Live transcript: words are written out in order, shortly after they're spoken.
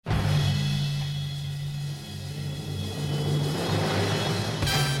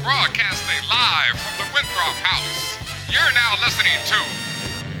Broadcasting live from the Winthrop House. You're now listening to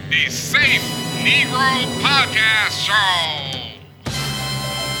the Safe Negro Podcast Show.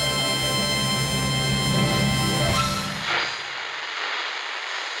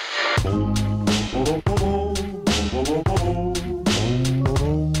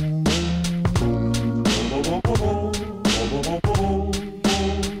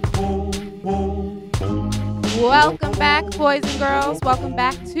 Welcome back, boys and girls. Welcome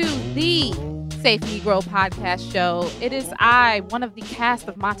back to the Safe Negro Podcast Show. It is I, one of the cast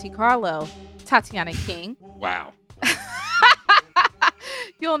of Monte Carlo, Tatiana King. Wow.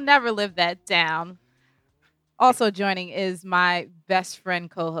 You'll never live that down. Also joining is my best friend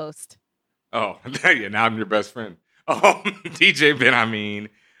co-host. Oh, yeah, now I'm your best friend. DJ Ben,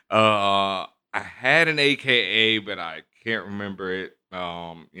 I had an AKA, but I can't remember it.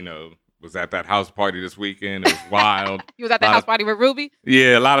 Was at that house party this weekend. It was wild. You was at that house party with Ruby?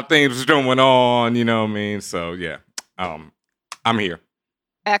 Yeah, a lot of things was going on, you know what I mean? So, yeah, I'm here.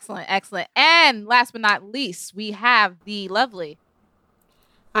 Excellent. And last but not least, we have the lovely.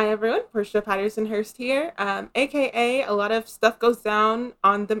 Hi, everyone. Portia Patterson-Hurst here, a.k.a. a lot of stuff goes down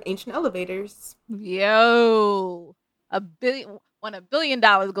on them ancient elevators. Yo, when $1 billion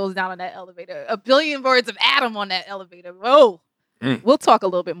goes down on that elevator, 1 billion words of Adam on that elevator. Whoa. We'll talk a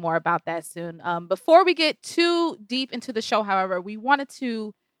little bit more about that soon. Before we get too deep into the show, however, we wanted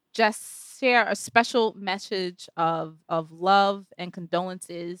to just share a special message of love and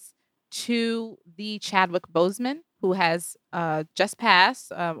condolences to the Chadwick Boseman, who has just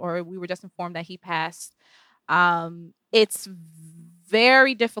passed, or we were just informed that he passed. It's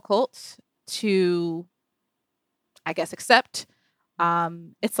very difficult to, I guess, accept.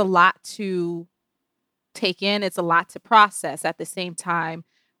 It's a lot to take in. It's a lot to process. At the same time,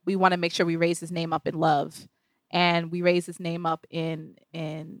 we want to make sure we raise his name up in love, and we raise his name up in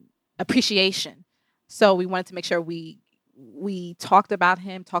appreciation. So we wanted to make sure we talked about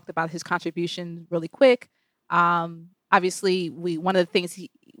him, talked about his contribution really quick. Obviously, one of the things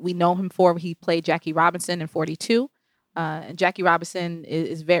we know him for, he played Jackie Robinson in 42. And Jackie Robinson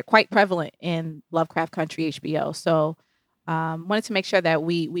is quite prevalent in LoveCraft Country HBO. So wanted to make sure that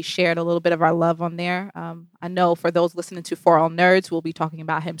we shared a little bit of our love on there. I know for those listening to For All Nerds, we'll be talking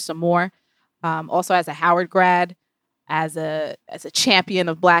about him some more. Also as a Howard grad, as a champion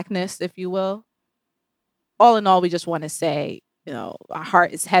of Blackness, if you will. All in all, we just want to say, our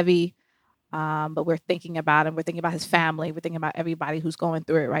heart is heavy, but we're thinking about him. We're thinking about his family. We're thinking about everybody who's going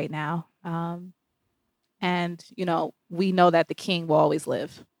through it right now. And we know that the king will always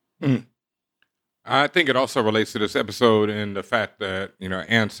live. Mm. I think it also relates to this episode in the fact that,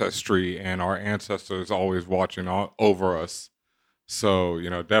 ancestry and our ancestors always watching over us. So,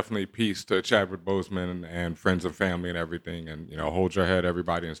 definitely peace to Chadwick Boseman and friends and family and everything. And, hold your head,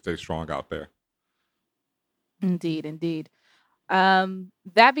 everybody, and stay strong out there. Indeed.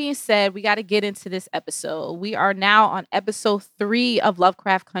 That being said, we got to get into this episode. We are now on episode 3 of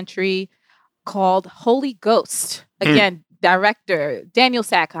LoveCraft Country, called Holy Ghost. Again, director Daniel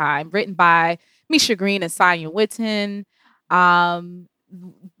Sackheim, written by Misha Green and Sion Witten.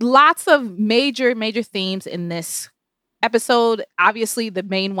 Lots of major themes in this episode. Obviously, the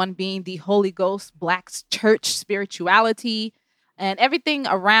main one being the Holy Ghost, Black church spirituality, and everything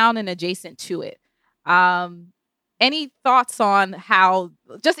around and adjacent to it. Any thoughts on how,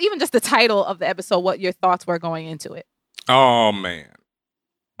 just the title of the episode, what your thoughts were going into it? Oh, man.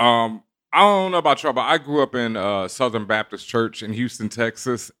 I don't know about y'all, but I grew up in Southern Baptist Church in Houston,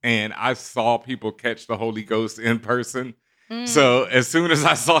 Texas, and I saw people catch the Holy Ghost in person. So as soon as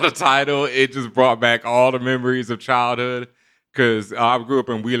I saw the title, it just brought back all the memories of childhood, because I grew up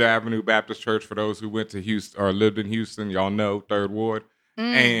in Wheeler Avenue Baptist Church, for those who went to Houston or lived in Houston, y'all know, 3rd Ward.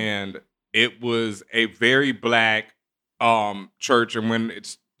 And it was a very Black church, and when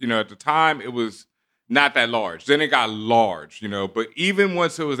it's, at the time, it was not that large. Then it got large, but even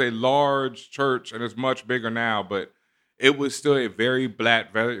once it was a large church, and it's much bigger now, but it was still a very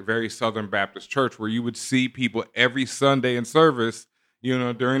Black, very, very Southern Baptist church where you would see people every Sunday in service,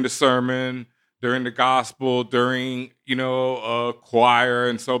 during the sermon, during the gospel, during, a choir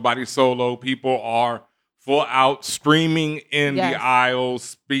and somebody solo. People are full out screaming in the aisles,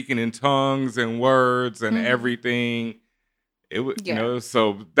 speaking in tongues and words and everything. It was,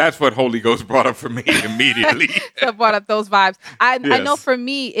 so that's what Holy Ghost brought up for me immediately. That brought up those vibes. I know for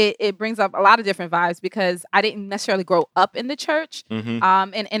me, it brings up a lot of different vibes because I didn't necessarily grow up in the church. In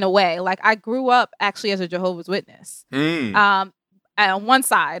a way, like I grew up actually as a Jehovah's Witness. On one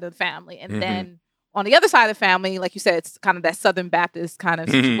side of the family, and then on the other side of the family, like you said, it's kind of that Southern Baptist kind of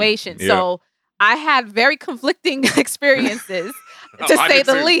situation. So I had very conflicting experiences, to say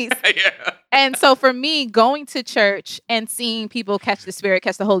the least. Yeah. And so for me, going to church and seeing people catch the Spirit,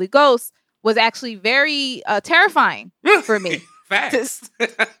 catch the Holy Ghost was actually very terrifying for me. Facts.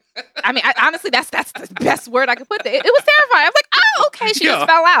 I mean, honestly, that's the best word I could put there. It was terrifying. I was like, oh, okay, she just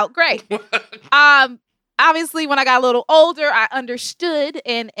fell out. Great. Obviously, when I got a little older, I understood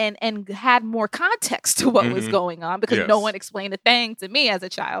and had more context to what was going on because no one explained a thing to me as a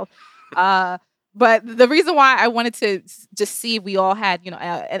child. But the reason why I wanted to just see if we all had,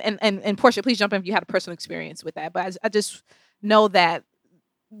 and Portia, please jump in if you had a personal experience with that. But I just know that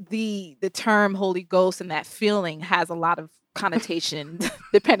the term Holy Ghost and that feeling has a lot of connotation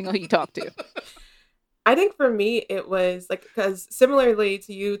depending on who you talk to. I think for me, it was like, because similarly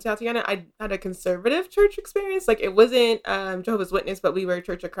to you, Tatiana, I had a conservative church experience. Like, it wasn't Jehovah's Witness, but we were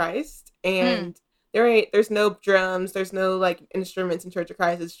Church of Christ. And there's no drums, there's no like instruments in Church of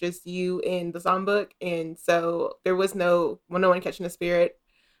Christ. It's just you and the songbook. And so there was no one catching the Spirit.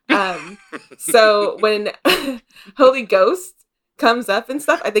 So when Holy Ghost comes up and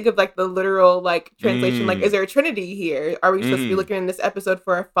stuff, I think of like the literal like translation. Like, is there a Trinity here? Are we supposed to be looking in this episode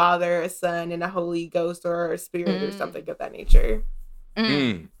for a Father, a Son, and a Holy Ghost, or a Spirit, or something of that nature?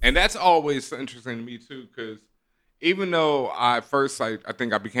 And that's always interesting to me too, because even though I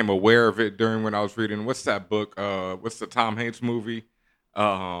think I became aware of it during when I was reading, what's that book? What's the Tom Hanks movie?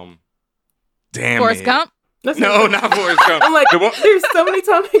 Damn Forrest it. Gump? No, not Forrest Gump. I'm like, there's so many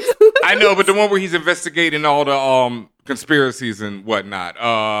Tom Hanks movies. I know, but the one where he's investigating all the conspiracies and whatnot.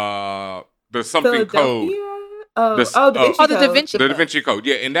 There's something code. The Da Vinci Code. The Da Vinci Code.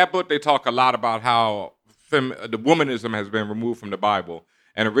 Yeah, in that book they talk a lot about how the womanism has been removed from the Bible,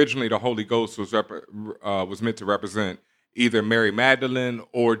 and originally the Holy Ghost was meant to represent either Mary Magdalene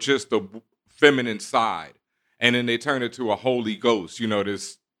or just the feminine side, and then they turned it to a Holy Ghost.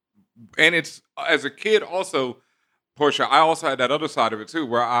 This, and it's as a kid also, Portia. I also had that other side of it too,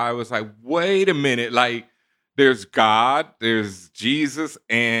 where I was like, wait a minute, like. There's God, there's Jesus,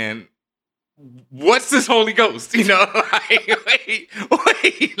 and what's this Holy Ghost? Like, wait,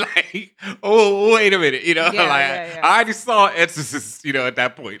 like, oh, wait a minute, I just saw Exorcist, at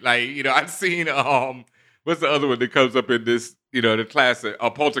that point. Like, I've seen, what's the other one that comes up in this, the classic,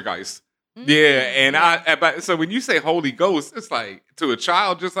 Poltergeist. Yeah, and so when you say Holy Ghost, it's like to a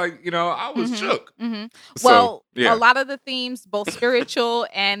child, just like I was shook. Well, a lot of the themes, both spiritual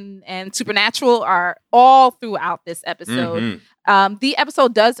and supernatural, are all throughout this episode. The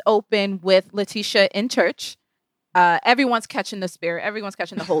episode does open with Letitia in church. Everyone's catching the Spirit. Everyone's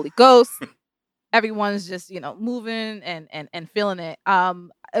catching the Holy Ghost. Everyone's just moving and feeling it.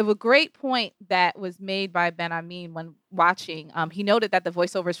 A great point that was made by Ben Amin when watching, he noted that the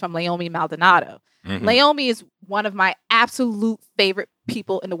voiceover is from Leomi Maldonado. Leomi is one of my absolute favorite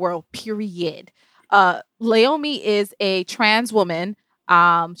people in the world, period. Leomi is a trans woman.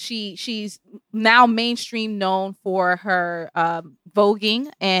 She's now mainstream known for her voguing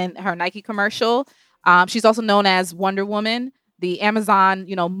and her Nike commercial. She's also known as Wonder Woman, the Amazon,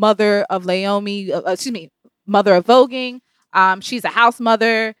 mother of Leomi, mother of voguing. She's a house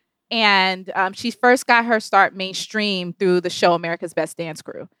mother, and she first got her start mainstream through the show America's Best Dance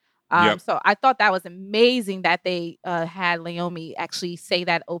Crew. So I thought that was amazing that they had Leomi actually say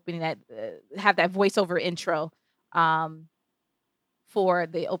that opening, have that voiceover intro for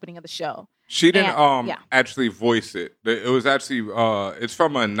the opening of the show. She didn't actually voice it. It was actually it's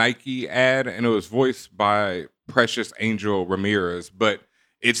from a Nike ad, and it was voiced by Precious Angel Ramirez, but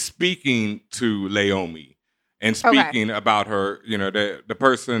it's speaking to Leomi. And speaking about her, the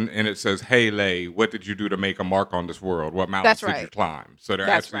person, and it says, "Hey, Lay, what did you do to make a mark on this world? What mountains did you climb?" So they're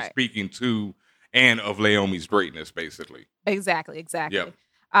actually speaking to and of Leomi's greatness, basically. Exactly. Yep.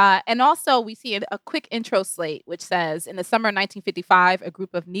 And also, we see a quick intro slate, which says, in the summer of 1955, a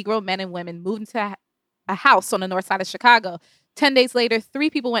group of Negro men and women moved into a house on the north side of Chicago. 10 days later, 3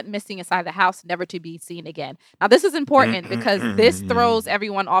 people went missing inside the house, never to be seen again. Now, this is important because this throws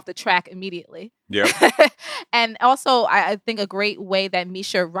everyone off the track immediately. Yeah. And also, I think a great way that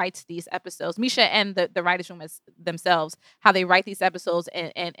Misha writes these episodes, Misha and the writers' room themselves, how they write these episodes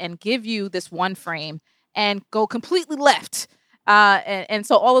and give you this one frame and go completely left. And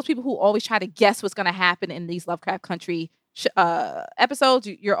so all those people who always try to guess what's going to happen in these Lovecraft Country episodes,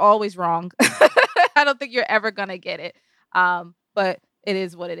 you're always wrong. I don't think you're ever going to get it. But it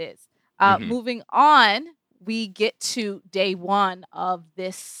is what it is. Moving on, we get to day 1 of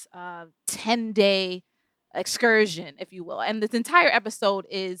this 10-day excursion, if you will. And this entire episode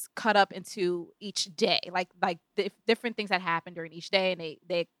is cut up into each day, like different things that happen during each day, and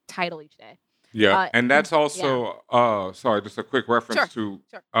they title each day. Yeah, and that's also, sorry, just a quick reference to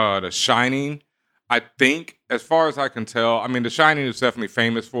The Shining. I think, as far as I can tell, I mean, The Shining is definitely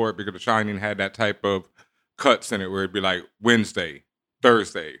famous for it because The Shining had that type of cuts in it where it'd be like Wednesday,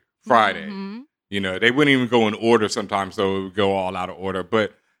 Thursday, Friday. Mm-hmm. They wouldn't even go in order sometimes, so it would go all out of order.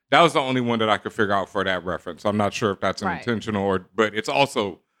 But that was the only one that I could figure out for that reference. I'm not sure if that's Right. intentional but it's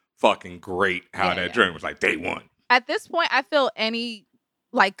also fucking great how that journey was like day one. At this point, I feel any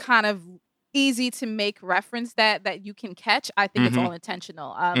like kind of easy to make reference that you can catch. I think it's all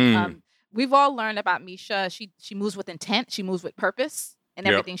intentional. We've all learned about Misha. She moves with intent. She moves with purpose in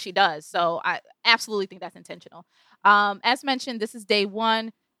everything she does. So I absolutely think that's intentional. As mentioned, this is day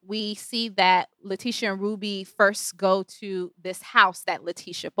one. We see that Letitia and Ruby first go to this house that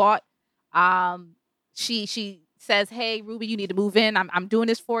Letitia bought. She says, "Hey, Ruby, you need to move in. I'm doing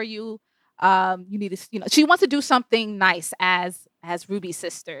this for you. You need to, she wants to do something nice as Ruby's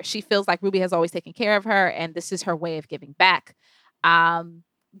sister. She feels like Ruby has always taken care of her, and this is her way of giving back.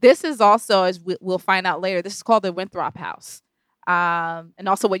 This is also, as we'll find out later, this is called the Winthrop House. And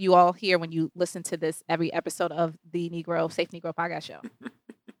also what you all hear when you listen to this every episode of the Safe Negro podcast show.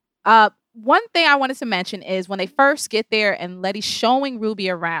 One thing I wanted to mention is when they first get there and Letty's showing Ruby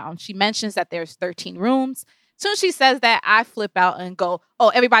around, she mentions that there's 13 rooms. As soon as she says that, I flip out and go, oh,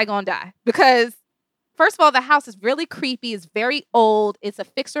 everybody gonna die. Because first of all, the house is really creepy. It's very old. It's a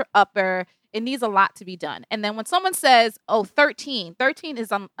fixer-upper. It needs a lot to be done. And then when someone says, oh, 13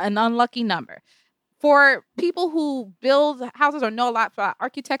 is an unlucky number. For people who build houses or know a lot about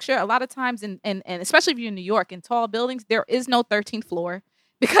architecture, a lot of times, and especially if you're in New York, in tall buildings, there is no 13th floor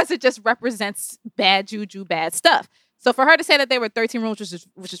because it just represents bad juju, bad stuff. So for her to say that there were 13 rooms,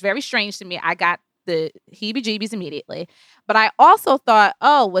 which is very strange to me, I got the heebie-jeebies immediately. But I also thought,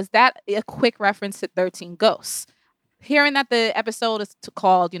 oh, was that a quick reference to 13 Ghosts? Hearing that the episode is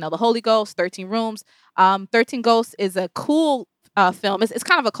called, The Holy Ghost, 13 Rooms. 13 Ghosts is a cool film. It's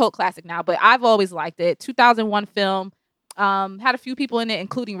kind of a cult classic now, but I've always liked it. 2001 film. Had a few people in it,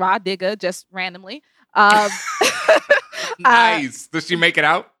 including Rod Digger, just randomly. Nice. Does she make it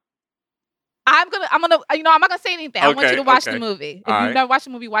out? I'm not gonna say anything. I want you to watch the movie. If you've never watched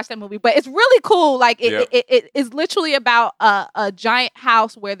the movie, watch that movie. But it's really cool. Like it is literally about a giant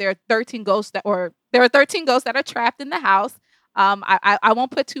house where there are 13 ghosts that are trapped in the house. I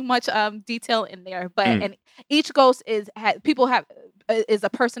won't put too much detail in there, but and each ghost is a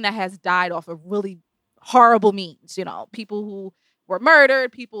person that has died off of really horrible means. People who were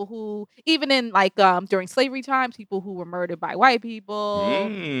murdered, people who even in during slavery times, people who were murdered by white people,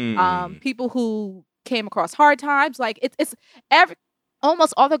 people who came across hard times. Like it's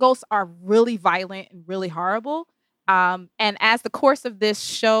almost all the ghosts are really violent and really horrible. And as the course of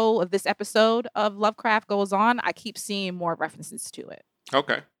this episode of LoveCraft goes on, I keep seeing more references to it.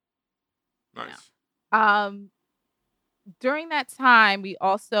 Okay. Nice. Yeah. During that time, we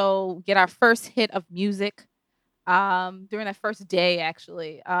also get our first hit of music. During that first day,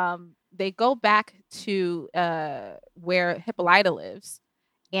 actually, they go back to where Hippolyta lives,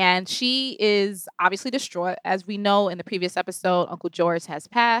 and she is obviously distraught. As we know in the previous episode, Uncle George has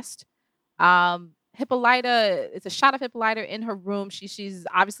passed. Hippolyta, it's a shot of Hippolyta in her room. She's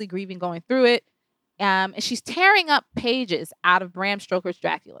obviously grieving, going through it. And she's tearing up pages out of Bram Stoker's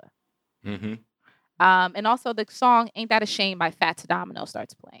Dracula. Mm-hmm. And also the song Ain't That a Shame by Fats Domino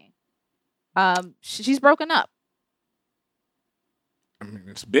starts playing. She's broken up. I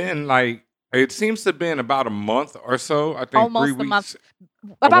mean, it seems to have been about a month or so. I think almost 3 weeks. A month.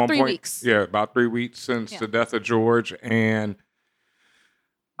 About 3 weeks. Yeah, about 3 weeks since the death of George. And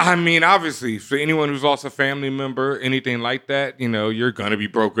I mean, obviously, for anyone who's lost a family member, anything like that, you're going to be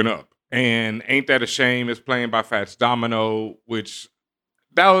broken up. And Ain't That a Shame is playing by Fats Domino, which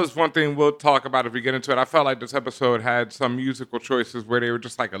that was one thing we'll talk about if we get into it. I felt like this episode had some musical choices where they were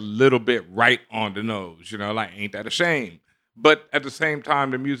just like a little bit right on the nose, like Ain't That a Shame. But at the same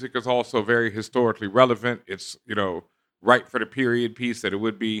time, the music is also very historically relevant. It's, right for the period piece that it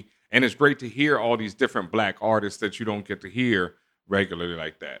would be. And it's great to hear all these different Black artists that you don't get to hear regularly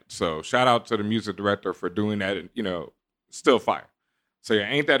like that. So shout out to the music director for doing that and, still fire. So yeah,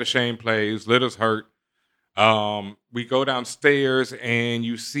 Ain't That a Shame plays, Litter's Hurt. We go downstairs and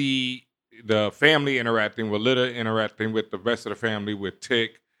you see the family interacting with Litta, interacting with the rest of the family, with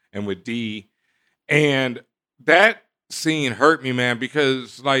Tick and with Dee. And that scene hurt me, man,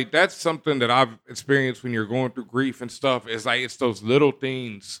 because that's something that I've experienced when you're going through grief and stuff. It's those little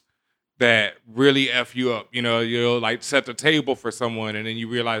things that really F you up. You'll set the table for someone and then you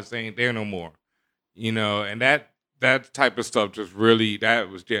realize they ain't there no more. And that type of stuff just really, that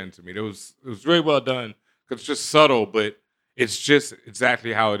was getting to me. It was really well done because it's just subtle, but it's just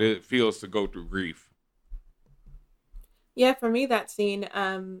exactly how it feels to go through grief. Yeah, for me, that scene,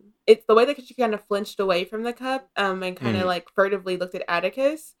 it's the way that she kind of flinched away from the cup, and kind of Mm, like furtively looked at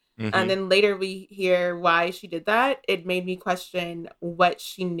Atticus. And mm-hmm. then later we hear why she did that. It made me question what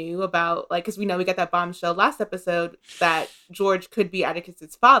she knew about, like, because we know we got that bombshell last episode that George could be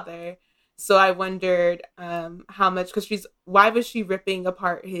Atticus's father. So I wondered, how much, because why was she ripping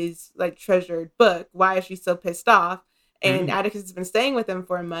apart his like treasured book? Why is she so pissed off? And Mm. Atticus has been staying with him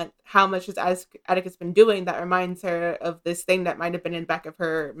for a month. How much has Atticus been doing that reminds her of this thing that might have been in the back of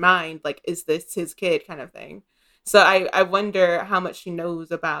her mind? Like, is this his kid kind of thing? So I wonder how much she knows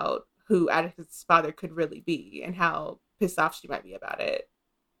about who Atticus' father could really be and how pissed off she might be about it.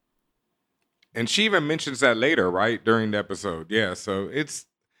 And she even mentions that later, right? During the episode. Yeah. So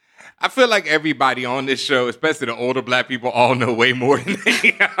I feel like everybody on this show, especially the older Black people, all know way more than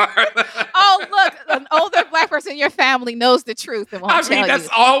they are. Oh, look, an older Black person in your family knows the truth and won't tell that's you.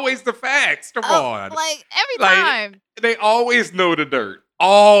 always the facts. Come on. Like every Like, time. they always know the dirt.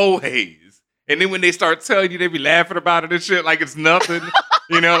 Always. And then when they start telling you, they be laughing about it and shit like it's nothing.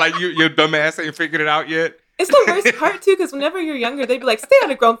 Like your dumb ass ain't figured it out yet. It's the worst part too, because whenever you're younger, they'd be like, "Stay out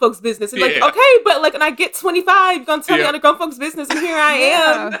of grown folks' business." And like, Yeah. okay, but like, when I get 25, you're gonna tell me Yeah. out of grown folks' business, and here I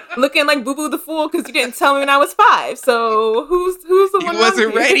Yeah. am looking like Boo Boo the Fool because you didn't tell me when I was 5. So who's the He one?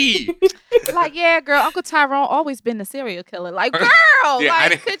 wasn't ready. Like, yeah, girl, Uncle Tyrone always been the serial killer. Like, girl, Yeah,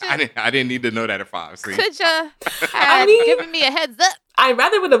 like, I didn't need to know that at 5. See? could you have given me a heads up? I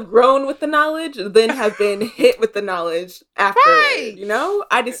rather would have grown with the knowledge than have been hit with the knowledge after. Right.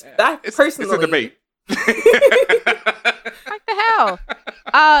 It's a debate. Like the hell.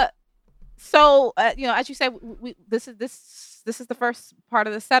 So as you said, this is the first part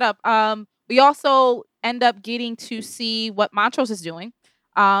of the setup. We also end up getting to see what Montrose is doing.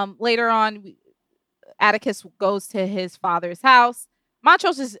 Later on, Atticus goes to his father's house.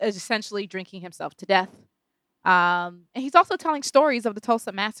 Montrose is essentially drinking himself to death. And he's also telling stories of the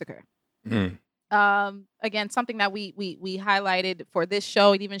Tulsa Massacre. Mm. Again, something that we highlighted for this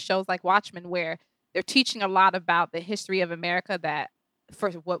show. It even shows like Watchmen, where they're teaching a lot about the history of America that,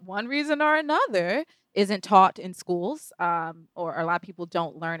 for what one reason or another, isn't taught in schools, or a lot of people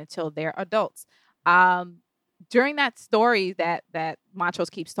don't learn until they're adults. During that story that Montrose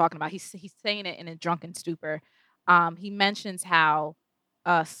keeps talking about, he's saying it in a drunken stupor. He mentions how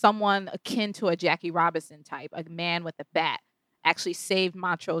someone akin to a Jackie Robinson type, a man with a bat, actually saved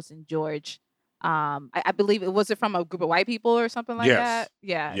Montrose and George. I believe it was from a group of white people or something like that.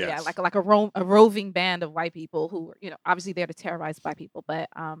 Yeah, Yes. like a roving band of white people who were, obviously there to terrorize Black people, but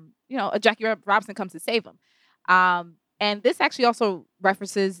a Jackie Robinson comes to save them. And this actually also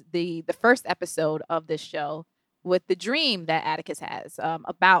references the first episode of this show with the dream that Atticus has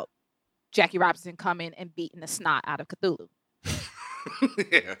about Jackie Robinson coming and beating the snot out of Cthulhu.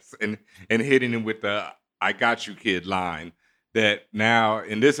 Yes, and hitting him with the "I got you, kid" line. That now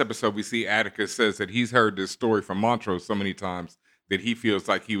in this episode we see Atticus says that he's heard this story from Montrose so many times that he feels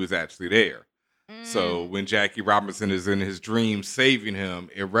like he was actually there. So when Jackie Robinson is in his dream saving him,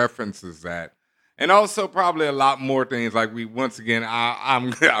 it references that, and also probably a lot more things. Like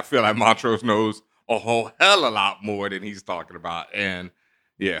I feel like Montrose knows a whole hell a lot more than he's talking about, and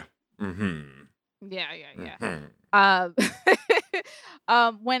yeah, mm-hmm. Yeah.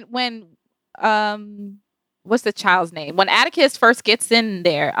 When what's the child's name? When Atticus first gets in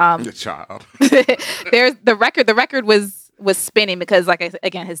there, The child. there's the record. The record was spinning because,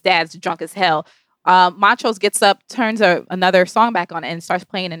 again, his dad's drunk as hell. Montrose gets up, turns another song back on, and starts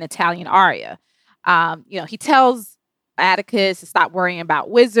playing an Italian aria. He tells Atticus to stop worrying about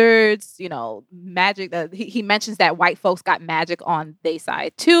wizards. Magic. He mentions that white folks got magic on their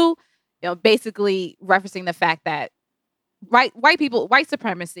side too. Basically referencing the fact that white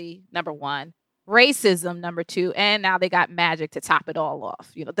supremacy, number one, racism, number two, and now they got magic to top it all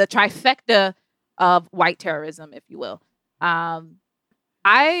off. The trifecta of white terrorism, if you will. When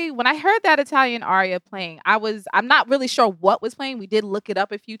I heard that Italian aria playing, I'm not really sure what was playing. We did look it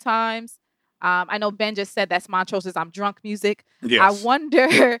up a few times. I know Ben just said that's Montrose's "I'm Drunk" music. Yes. I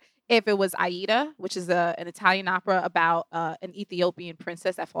wonder if it was Aida, which is an Italian opera about an Ethiopian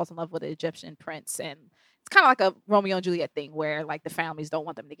princess that falls in love with an Egyptian prince, and it's kind of like a Romeo and Juliet thing where like the families don't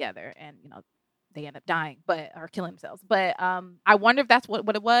want them together, and they end up dying, or killing themselves. But I wonder if that's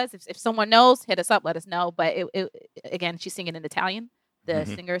what it was. If someone knows, hit us up, let us know. But it again, she's singing in Italian, the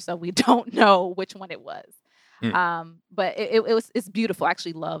singer, so we don't know which one it was. But it's beautiful. I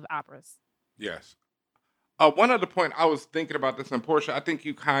actually love operas. Yes. One other point I was thinking about this, and Portia, I think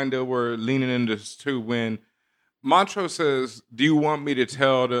you kind of were leaning into this too, when Montrose says, "Do you want me to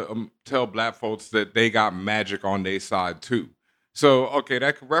tell Black folks that they got magic on their side too?" So, okay,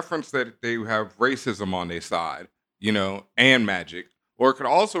 that could reference that they have racism on their side, and magic. Or it could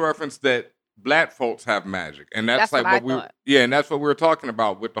also reference that Black folks have magic. And that's like what what I we thought. and that's what we were talking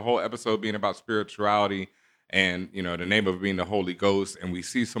about with the whole episode being about spirituality and the name of it being the Holy Ghost. And we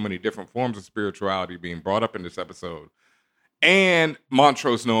see so many different forms of spirituality being brought up in this episode. And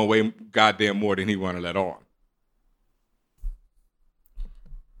Montrose knowing way goddamn more than he want to let on.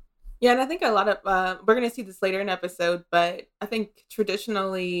 Yeah, and I think a lot of we're gonna see this later in episode, but I think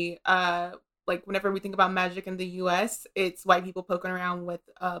traditionally, like whenever we think about magic in the U.S., it's white people poking around with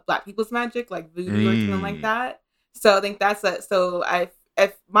Black people's magic, like voodoo or something like that. So I think that's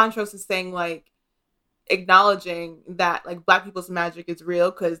if Montrose is saying like acknowledging that like Black people's magic is real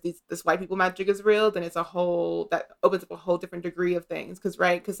because this white people magic is real, then it's that opens up a whole different degree of things. Because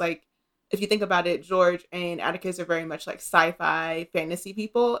like if you think about it, George and Atticus are very much like sci-fi fantasy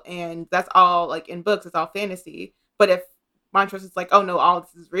people, and that's all like in books, it's all fantasy. But if Montrose is like, oh no, all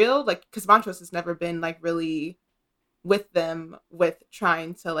this is real, like because Montrose has never been like really with them with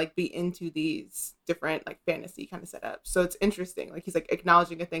trying to like be into these different like fantasy kind of setups. So it's interesting. Like he's like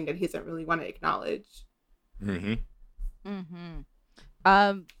acknowledging a thing that he doesn't really want to acknowledge.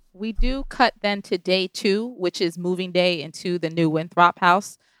 We do cut then to day 2, which is moving day into the new Winthrop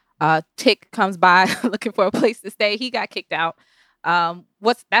house. Tick comes by looking for a place to stay. He got kicked out.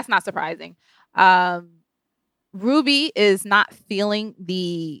 That's not surprising. Ruby is not feeling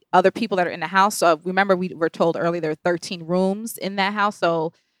the other people that are in the house. So remember, we were told earlier there are 13 rooms in that house.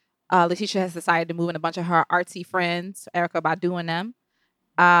 So Letitia has decided to move in a bunch of her artsy friends, Erica Badu and them.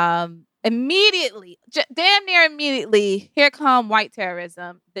 Immediately, damn near immediately, here come white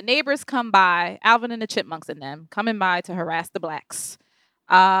terrorism. The neighbors come by, Alvin and the Chipmunks and them, coming by to harass the Blacks.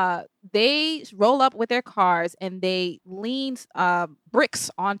 They roll up with their cars and they lean bricks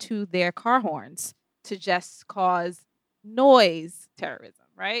onto their car horns to just cause noise terrorism,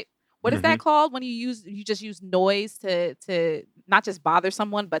 right? What is that called when you just use noise to not just bother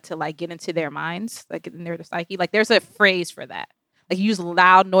someone, but to like get into their minds, like in their psyche? Like there's a phrase for that. Like you use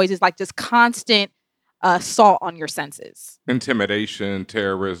loud noises, like just constant assault on your senses. Intimidation,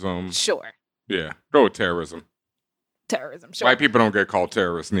 terrorism. Sure. Yeah, go with terrorism. Terrorism, sure. White people don't get called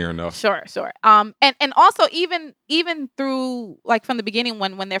terrorists near enough. Sure. And also even through like from the beginning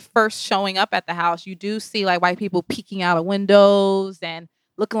when they're first showing up at the house, you do see like white people peeking out of windows and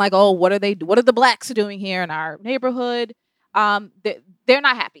looking like, oh, what are the Blacks doing here in our neighborhood? They're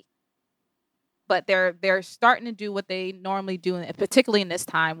not happy. But they're starting to do what they normally do, particularly in this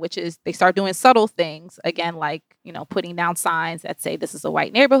time, which is they start doing subtle things again, like putting down signs that say this is a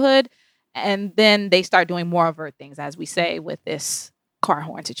white neighborhood, and then they start doing more overt things, as we say with this car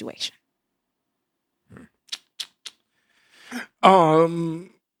horn situation.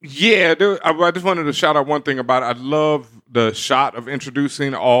 Yeah, I just wanted to shout out one thing about it. I love the shot of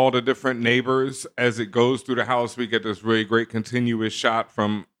introducing all the different neighbors as it goes through the house. We get this really great continuous shot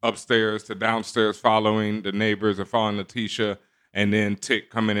from upstairs to downstairs, following the neighbors and following Letitia, and then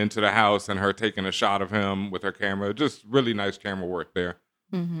Tick coming into the house and her taking a shot of him with her camera. Just really nice camera work there.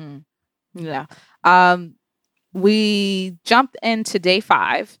 Yeah. We jumped into day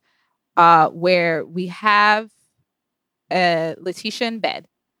 5, where we have Letitia in bed.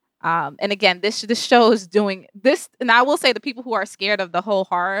 And again, this show is doing this, and I will say the people who are scared of the whole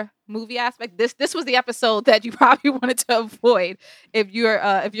horror movie aspect, this was the episode that you probably wanted to avoid if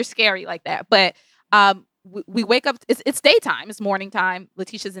you're scary like that. But we wake up, it's daytime, it's morning time.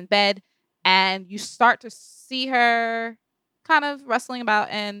 Letitia's in bed, and you start to see her kind of rustling about,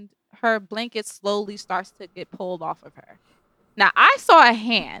 and her blanket slowly starts to get pulled off of her. Now, I saw a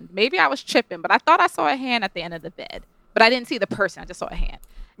hand. Maybe I was tripping, but I thought I saw a hand at the end of the bed, but I didn't see the person. I just saw a hand.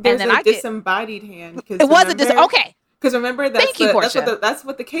 There's a disembodied hand. It wasn't okay. Because remember, that's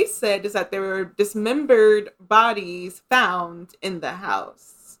what the case said, is that there were dismembered bodies found in the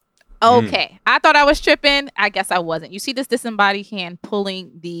house. Okay. I thought I was tripping. I guess I wasn't. You see this disembodied hand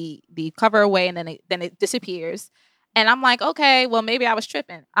pulling the cover away, and then it disappears. And I'm like, okay, well, maybe I was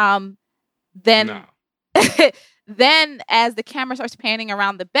tripping. Then as the camera starts panning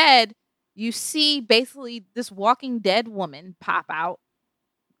around the bed, you see basically this Walking Dead woman pop out,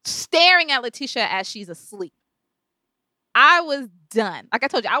 staring at Letitia as she's asleep. I was done. Like I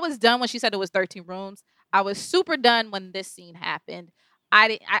told you, I was done when she said it was 13 rooms. I was super done when this scene happened.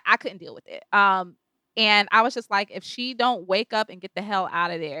 I couldn't deal with it. And I was just like, if she don't wake up and get the hell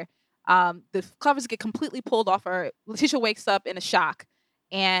out of there, the covers get completely pulled off her. Letitia wakes up in a shock,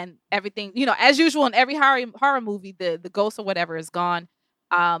 and everything, as usual in every horror movie, the ghost or whatever is gone.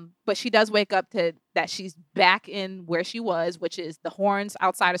 But she does wake up to that she's back in where she was, which is the horns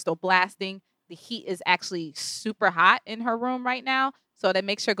outside are still blasting. The heat is actually super hot in her room right now. So that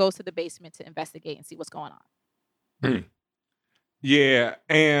makes her go to the basement to investigate and see what's going on. Yeah,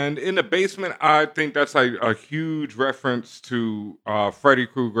 and in the basement, I think that's like a huge reference to Freddy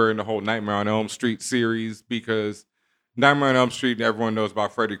Krueger and the whole Nightmare on Elm Street series, because Nightmare on Elm Street, everyone knows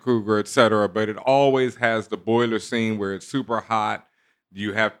about Freddy Krueger, etc. But it always has the boiler scene where it's super hot.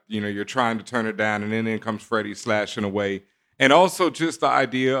 You have, you're trying to turn it down, and then in comes Freddy slashing away. And also just the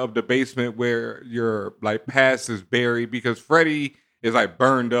idea of the basement where your like past is buried, because Freddy is like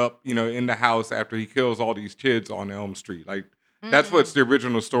burned up, in the house after he kills all these kids on Elm Street. Like that's what's the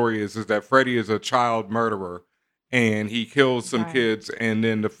original story is that Freddy is a child murderer and he kills some Right. kids, and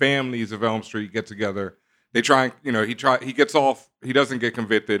then the families of Elm Street get together. They try, he gets off, he doesn't get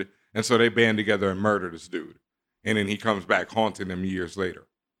convicted, and so they band together and murder this dude. And then he comes back haunting them years later.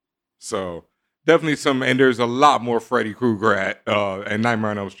 So definitely and there's a lot more Freddy Krueger and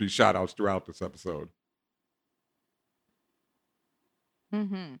Nightmare on Elm Street shout outs throughout this episode.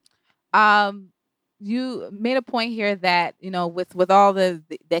 You made a point here that, with all the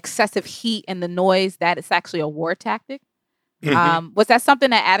excessive heat and the noise, that it's actually a war tactic. Was that something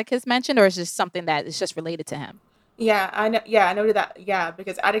that Atticus mentioned, or is this something that is just related to him? Yeah, I know. Yeah, I noted that. Yeah,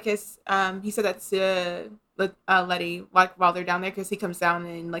 because Atticus, he said that to Letty, like while they're down there, because he comes down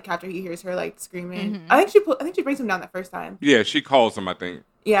and like after he hears her like screaming. I think she brings him down that first time. Yeah, she calls him, I think.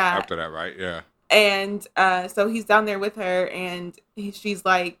 Yeah. After that, right? Yeah. And so he's down there with her, and she's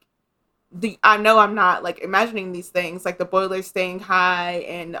like, I know I'm not like imagining these things, like the boiler staying high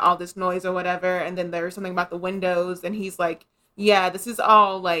and all this noise or whatever. And then there's something about the windows, and he's like, yeah, this is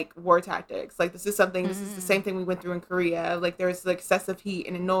all like war tactics. Like this is the same thing we went through in Korea. Like there's like excessive heat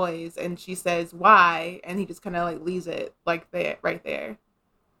and noise. And she says, why? And he just kind of like leaves it like that right there.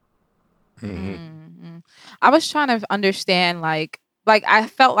 I was trying to understand, like I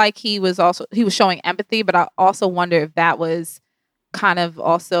felt like he was showing empathy, but I also wonder if that was kind of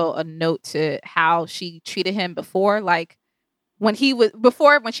also a note to how she treated him before. Like when she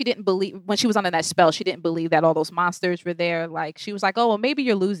didn't believe, when she was under that spell, she didn't believe that all those monsters were there. Like she was like, oh, well, maybe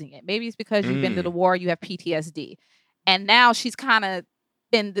you're losing it. Maybe it's because you've been to the war, you have PTSD. And now she's kind of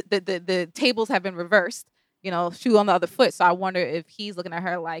been, the tables have been reversed, shoe on the other foot. So I wonder if he's looking at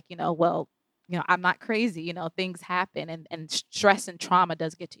her like, well, I'm not crazy, things happen, and stress and trauma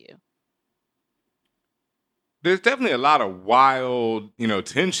does get to you. There's definitely a lot of wild,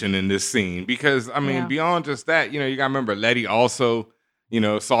 tension in this scene, because beyond just that, you gotta remember Letty also,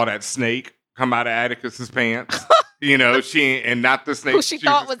 saw that snake come out of Atticus's pants. And not the snake who she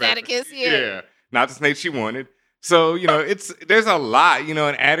thought was Atticus. Yeah, not the snake she wanted. So, there's a lot,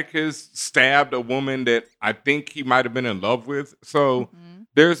 and Atticus stabbed a woman that I think he might have been in love with. So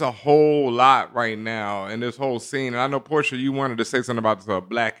there's a whole lot right now in this whole scene. And I know, Portia, you wanted to say something about the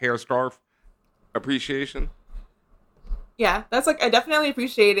black hair scarf appreciation. Yeah, that's like, I definitely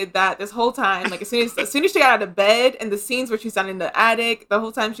appreciated that this whole time. Like as soon as she got out of bed, and the scenes where she's down in the attic, the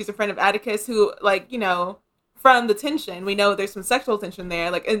whole time she's in front of Atticus, who like, from the tension, we know there's some sexual tension there.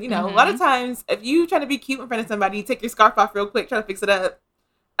 Like, and a lot of times if you try to be cute in front of somebody, you take your scarf off real quick, try to fix it up,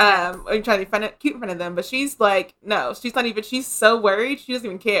 or you try to be cute in front of them. But she's like, no, she's not even, she's so worried, she doesn't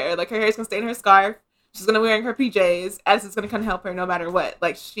even care. Like her hair's gonna stay in her scarf, she's gonna wearing her PJs, Addis is gonna come help her no matter what.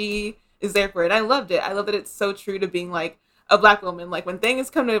 Like she is there for it. I loved it. I love that it's so true to being like a black woman. Like when things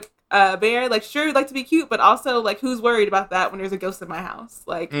come to bear, like sure, we'd like to be cute, but also like who's worried about that when there's a ghost in my house?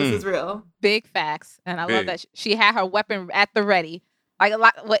 Like this is real. Big facts. And I love that she had her weapon at the ready. Like a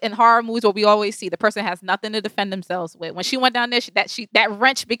lot in horror movies, what we always see, the person has nothing to defend themselves with. When she went down there, that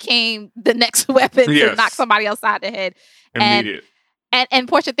wrench became the next weapon to knock somebody else side the head. Immediate. And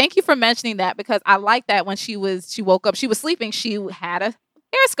Portia, thank you for mentioning that, because I like that when she woke up, she was sleeping, she had a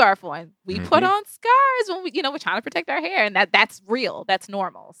hair scarf on. We put on scarves when we're trying to protect our hair, and that's real. That's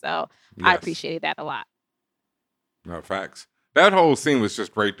normal. So I appreciate that a lot. No, facts. That whole scene was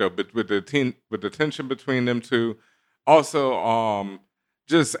just great though, but with the tension between them two. Also,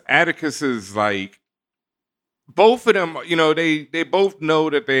 just Atticus is like, both of them, they both know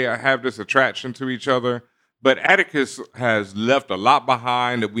that they have this attraction to each other, but Atticus has left a lot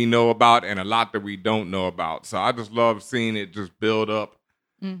behind that we know about and a lot that we don't know about. So I just love seeing it just build up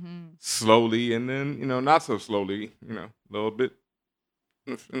slowly, and then, not so slowly, a little bit,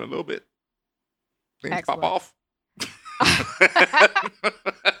 in a little bit, things pop off.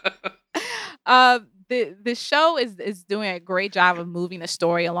 The show is doing a great job of moving the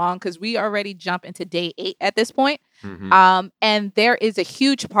story along, because we already jump into day 8 at this point. And there is a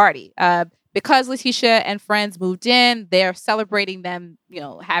huge party. Because Letitia and friends moved in, they're celebrating them,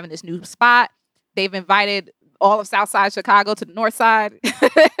 having this new spot. They've invited all of Southside Chicago to the North Side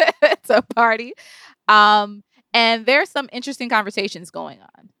to a party. And there's some interesting conversations going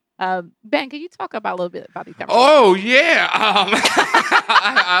on. Ben, can you talk about a little bit about these conversations? Oh yeah.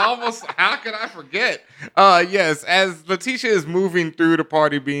 I almost. How could I forget? Yes. As Letitia is moving through the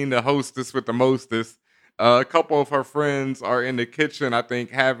party, being the hostess with the mostest, a couple of her friends are in the kitchen. I think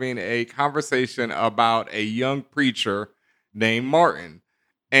having a conversation about a young preacher named Martin,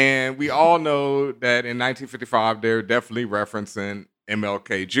 and we all know that in 1955 they're definitely referencing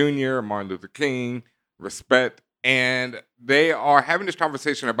MLK Jr., Martin Luther King, respect. And they are having this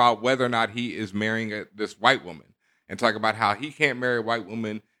conversation about whether or not he is marrying this white woman and talk about how he can't marry a white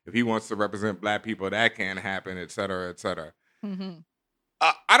woman if he wants to represent black people. That can't happen, et cetera, et cetera. Mm-hmm.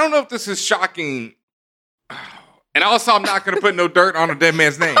 I don't know if this is shocking. And also, I'm not going to put no dirt on a dead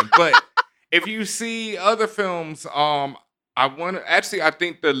man's name. But if you see other films, I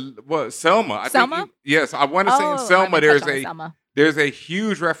think Selma. Selma? Yes, I want to say in Selma, Selma. There's a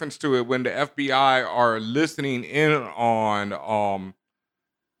huge reference to it when the FBI are listening in on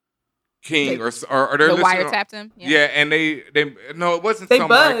King or they're listening wiretapped him. Yeah, and they no, it wasn't.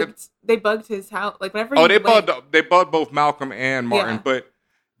 They bugged his house. Like whenever. They bugged both Malcolm and Martin. Yeah. But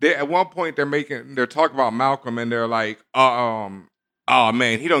at one point they're talking about Malcolm and they're like, oh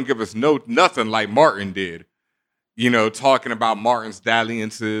man, he don't give us nothing like Martin did. Talking about Martin's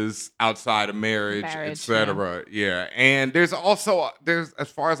dalliances outside of marriage, etc. Yeah. And there's as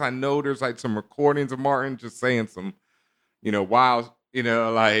far as I know, there's like some recordings of Martin just saying some, wild,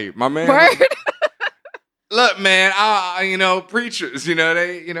 like my man. Word. Look, man, preachers,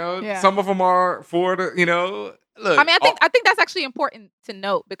 some of them are for the, look. I mean, I think that's actually important to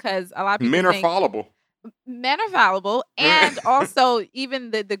note because a lot of people men are fallible. Men are fallible, and also even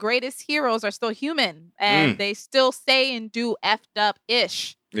the greatest heroes are still human, and they still say and do effed up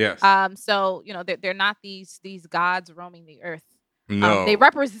ish. Yes. So they're not these gods roaming the earth. No. They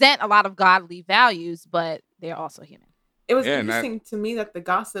represent a lot of godly values, but they're also human. It was interesting to me that the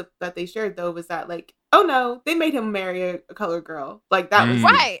gossip that they shared though was that like, oh no, they made him marry a colored girl. Like that was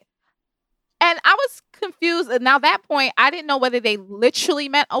right. And I was confused. And now that point, I didn't know whether they literally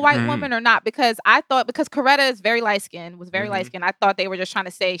meant a white woman or not because Coretta is very light skinned, light skinned. I thought they were just trying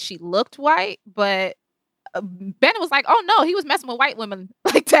to say she looked white, but Ben was like, "Oh no, he was messing with white women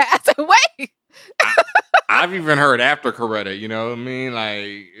like that." I said, "Wait." I've even heard after Coretta. You know what I mean? Like,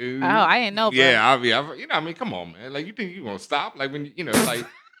 I didn't know. Bro. Yeah, come on, man. Like, you think you gonna stop? Like when like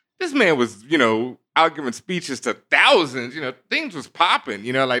this man was, out giving speeches to thousands, things was popping,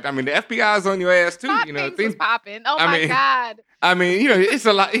 like, I mean, the FBI's on your ass too, things was popping. Oh my God. I mean, it's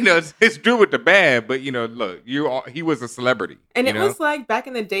a lot, it's good with the bad, but look, he was a celebrity. And it was like back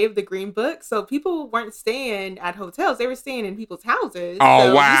in the day of the Green Book, so people weren't staying at hotels, they were staying in people's houses. Oh,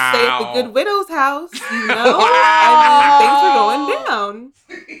 so wow. You stay at the Good Widow's house, Wow. I mean, things were going down.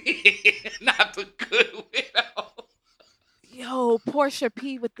 Not the Good Widow. Yo, Portia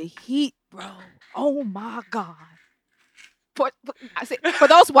P with the heat, bro. Oh my God. For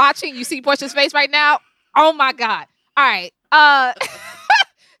those watching, you see Portia's face right now. Oh my God. All right.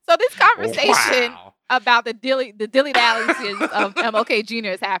 So this conversation about the dilly dalliances of MLK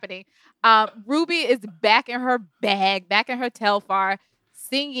Jr. is happening. Ruby is back in her bag, back in her telfar,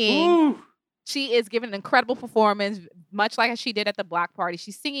 singing. Ooh. She is giving an incredible performance, much like she did at the block party.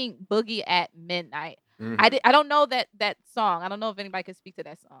 She's singing Boogie at Midnight. I don't know that song. I don't know if anybody can speak to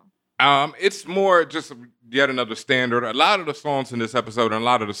that song. It's more just yet another standard. A lot of the songs in this episode and a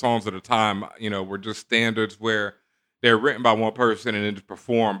lot of the songs at the time, were just standards where they're written by one person and then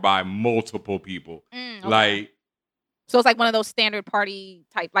performed by multiple people. Okay. Like, so it's like one of those standard party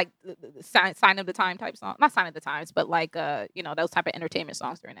type, like the sign of the time type song. Not sign of the times, but like those type of entertainment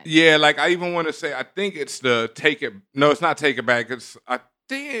songs during that. Yeah, like I even want to say, I think it's the Take It. No, it's not Take It Back. I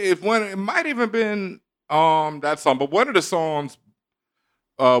think it might even been that song, but one of the songs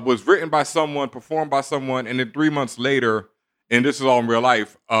was written by someone, performed by someone, and then 3 months later, and this is all in real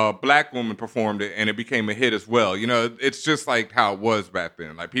life, a black woman performed it, and it became a hit as well. It's just like how it was back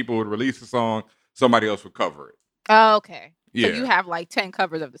then. Like people would release a song, somebody else would cover it. Oh, okay. Yeah. So you have like 10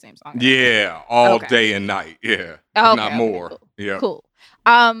 covers of the same song. Yeah, all day and night. Yeah, not more. Cool. Yeah, cool.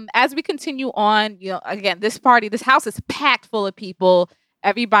 As we continue on, again, this house is packed full of people.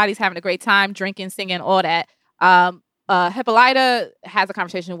 Everybody's having a great time, drinking, singing, all that. Hippolyta has a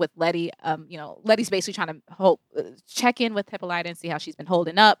conversation with Letty. Letty's basically trying to check in with Hippolyta and see how she's been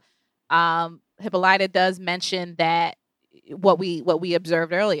holding up. Hippolyta does mention that what we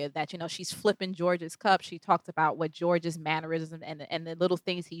observed earlier, that she's flipping George's cup. She talked about what George's mannerisms and the little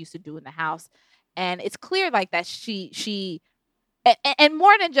things he used to do in the house, and it's clear like that she and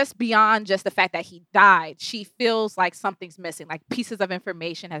more than just beyond just the fact that he died, she feels like something's missing, like pieces of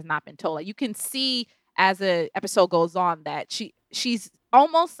information has not been told. Like you can see as the episode goes on that she's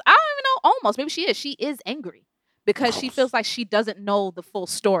almost, I don't even know, almost, maybe she is angry because she feels like she doesn't know the full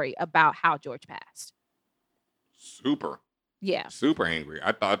story about how George passed. Super. Yeah. Super angry.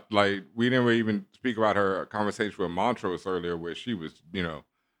 I thought, like, we didn't even speak about her conversation with Montrose earlier where she was,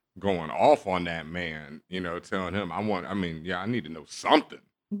 going off on that man, telling him, I need to know something.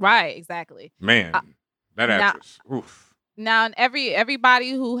 Right, exactly. Man, that actress. Oof. Now,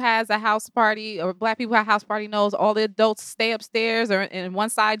 everybody who has a house party or Black people who have a house party knows all the adults stay upstairs or in one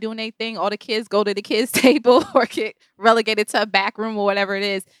side doing their thing. All the kids go to the kids' table or get relegated to a back room or whatever it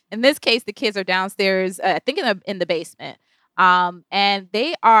is. In this case, the kids are downstairs, I think in the basement. And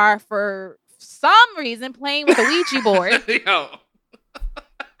they are, for some reason, playing with a Ouija board. Yo.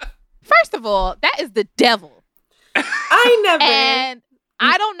 First of all, that is the devil. And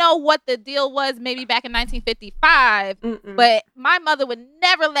I don't know what the deal was maybe back in 1955, but my mother would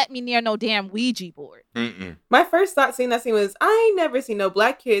never let me near no damn Ouija board. My first thought seeing that scene was, I ain't never seen no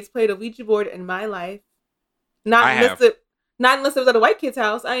Black kids play the Ouija board in my life. Not unless it was at a white kid's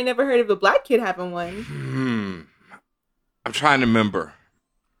house. I ain't never heard of a Black kid having one. I'm trying to remember.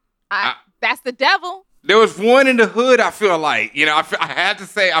 That's the devil. There was one in the hood. I feel like, I had to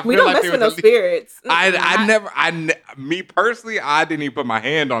say, we don't mess with no spirits. Me personally, I didn't even put my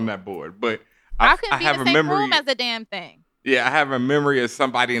hand on that board, but I couldn't be in the same room as the damn thing. Yeah, I have a memory of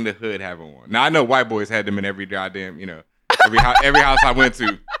somebody in the hood having one. Now I know white boys had them in every goddamn, every house I went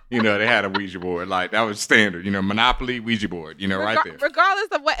to, they had a Ouija board. Like, that was standard, Monopoly, Ouija board, right there. Regardless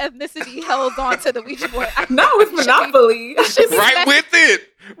of what ethnicity holds on to the Ouija board. No, it's Monopoly. Right with it.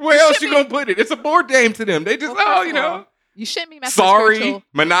 Where else you gonna put it? It's a board game to them. They just, you shouldn't be messing with spiritual.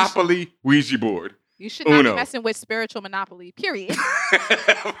 Monopoly, Ouija board. You should not be messing with spiritual Monopoly, period.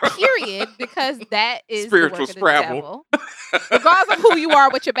 Period, because that is spiritual the work Scrabble. Of the devil. Regardless of who you are,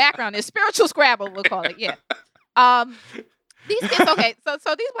 what your background is, spiritual Scrabble, we'll call it, yeah. These kids, okay,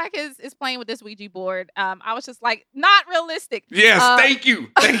 so these Black kids is playing with this Ouija board. I was just like, not realistic. Yes, thank you.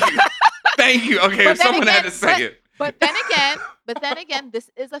 Thank you. Okay, someone had to say it. But then again,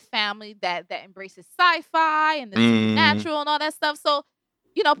 this is a family that embraces sci-fi and the supernatural and all that stuff. So,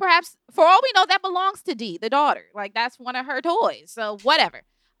 perhaps for all we know, that belongs to Dee, the daughter. Like, that's one of her toys. So whatever.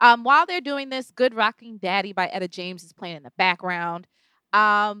 While they're doing this, Good Rocking Daddy by Etta James is playing in the background.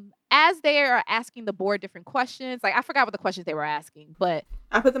 As they are asking the board different questions, like, I forgot what the questions they were asking, but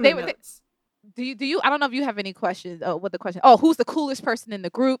I put them in notes. Do you? I don't know if you have any questions. What the question? Oh, who's the coolest person in the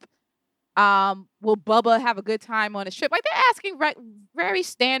group? Will Bubba have a good time on his trip? Like, they're asking very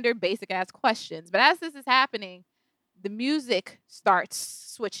standard, basic ass questions. But as this is happening, the music starts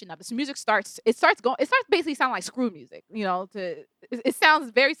switching up. This music starts basically sounding like screw music. It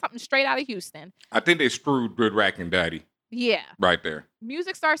sounds very something straight out of Houston. I think they screwed Good Rackin' Daddy. Yeah. Right there.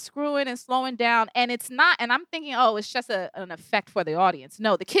 Music starts screwing and slowing down, and it's not, and I'm thinking, oh, it's just an effect for the audience.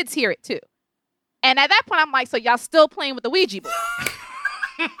 No, the kids hear it too. And at that point, I'm like, so y'all still playing with the Ouija board?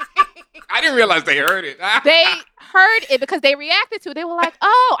 I didn't realize they heard it. They heard it because they reacted to it. They were like,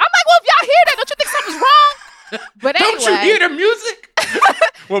 oh. I'm like, well, if y'all hear that, don't you think something's wrong? But anyway. Don't you hear the music?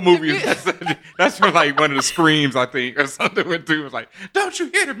 What movie is that? That's from, like, one of the Screams, I think, or something went through. It was like, don't you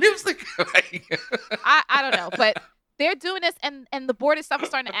hear the music? I don't know, but they're doing this, and the board itself is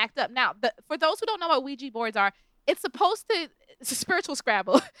starting to act up. Now, for those who don't know what Ouija boards are, it's a spiritual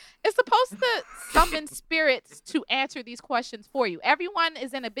Scrabble. It's supposed to summon spirits to answer these questions for you. Everyone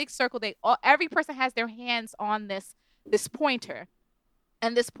is in a big circle. Every person has their hands on this pointer.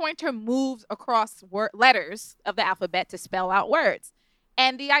 And this pointer moves across letters of the alphabet to spell out words.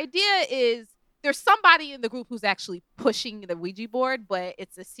 And the idea is there's somebody in the group who's actually pushing the Ouija board, but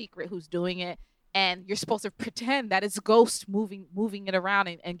it's a secret who's doing it. And you're supposed to pretend that it's a ghost moving it around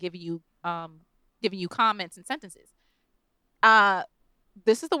and giving you comments and sentences.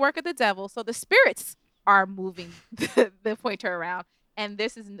 This is the work of the devil. So the spirits are moving the pointer around. And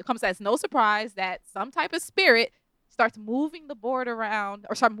comes as no surprise that some type of spirit starts moving the board around,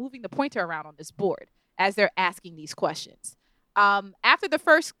 or start moving the pointer around on this board as they're asking these questions. After the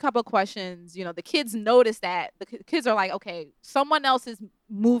first couple of questions, the kids notice that the kids are like, okay, someone else is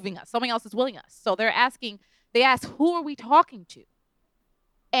moving us. Someone else is willing us. So they ask, who are we talking to?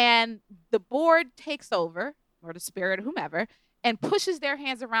 And the board takes over, or the spirit or whomever, and pushes their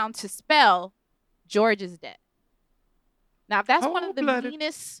hands around to spell George is dead. Now, that's one of the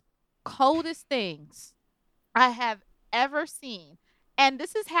meanest, coldest things I have ever seen. And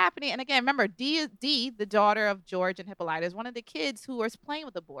this is happening. And again, remember, Dee, the daughter of George and Hippolyta, is one of the kids who was playing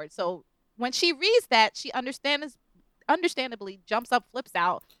with the board. So when she reads that, she understandably jumps up, flips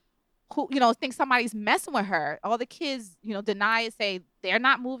out, thinks somebody's messing with her. All the kids, deny it, say they're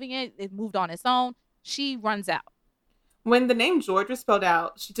not moving it. It moved on its own. She runs out. when the name George was spelled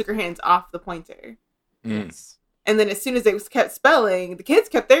out, she took her hands off the pointer. Yes. And then as soon as they kept spelling, the kids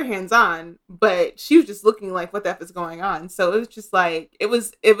kept their hands on, but she was just looking like, what the F is going on? So it was just like, she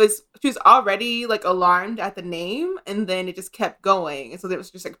was already like alarmed at the name, and then it just kept going. And so it was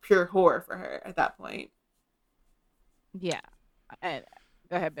just like pure horror for her at that point. Yeah.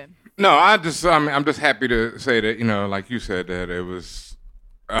 Go ahead, Ben. No, I'm just happy to say that, like you said, that it was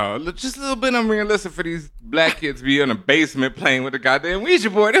just a little bit unrealistic for these black kids to be in a basement playing with the goddamn Ouija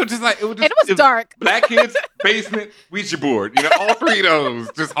board. It was just like, it was dark. Black kids, basement, Ouija board. All three of those,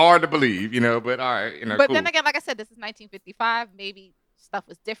 just hard to believe, but all right, But cool. then again, like I said, this is 1955. Maybe stuff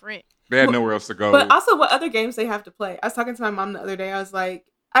was different. They had nowhere else to go. But also, what other games they have to play? I was talking to my mom the other day. I was like,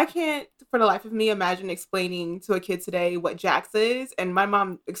 I can't, for the life of me, imagine explaining to a kid today what Jax is. And my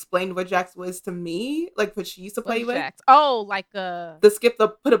mom explained what Jax was to me, like what she used to play with. Jax? Oh, like the skip,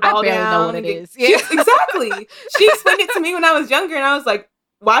 put a ball I barely down. know what it is. Yeah, exactly. She explained it to me when I was younger, and I was like,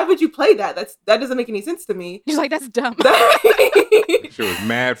 why would you play that? That doesn't make any sense to me. She's like, that's dumb. It was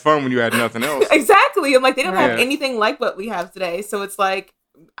mad fun when you had nothing else. Exactly. I'm like, they don't have anything like what we have today. So it's like,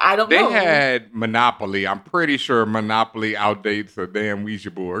 I don't know. They had Monopoly. I'm pretty sure Monopoly outdates a damn Ouija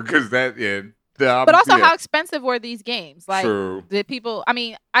board because that, but also, how expensive were these games? Like, True. Did people? I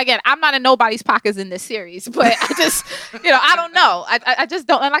mean, again, I'm not in nobody's pockets in this series, but I just, I don't know. I just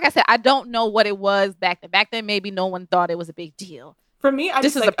don't. And like I said, I don't know what it was back then. Back then, maybe no one thought it was a big deal. For me, I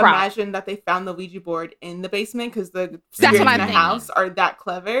just imagine that they found the Ouija board in the basement because the spirits in the house are that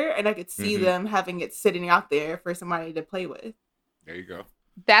clever, and I could see them having it sitting out there for somebody to play with. There you go.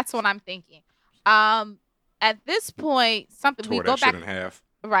 That's what I'm thinking. At this point, we go back in half.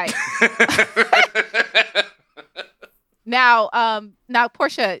 Right. Now,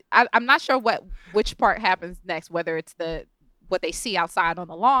 Portia, I'm not sure which part happens next, whether it's what they see outside on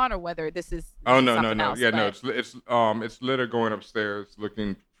the lawn or whether this is no. Else, yeah, no, it's Litter going upstairs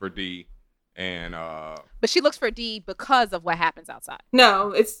looking for D, and but she looks for D because of what happens outside.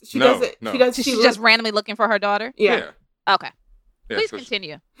 No, she's just randomly looking for her daughter. Yeah. Okay. Yeah, Please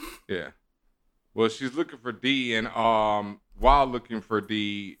continue. Yeah. Well, she's looking for D, and while looking for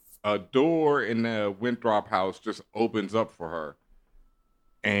D, a door in the Winthrop house just opens up for her,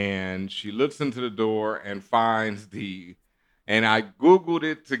 and she looks into the door and finds D. And I Googled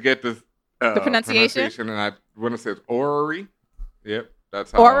it to get the pronunciation, and I want to say it's orrery. Yep,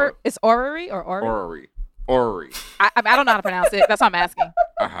 that's how. It's orrery or orrery? Orrery. Orrery. I don't know how to pronounce it. That's what I'm asking.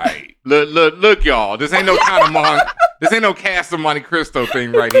 All right, look, y'all. This ain't no this ain't no Cast of Monte Cristo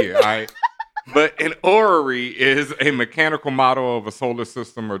thing right here. All right. But an orrery is a mechanical model of a solar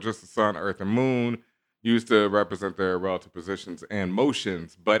system or just the sun, earth, and moon used to represent their relative positions and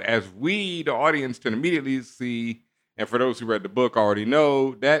motions. But as we, the audience, can immediately see, and for those who read the book already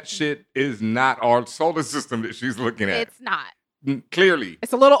know, that shit is not our solar system that she's looking at. It's not. Clearly.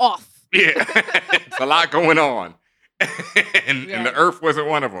 It's a little off. Yeah. It's a lot going on. and the earth wasn't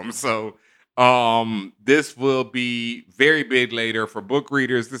one of them. So this will be very big later for book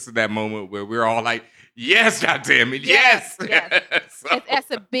readers. This is that moment where we're all like, yes, goddamn it, yes. So.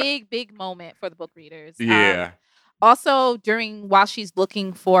 It's a big moment for the book readers. Yeah. Also, while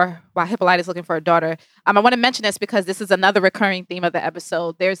Hippolyta's looking for her daughter, I want to mention this because this is another recurring theme of the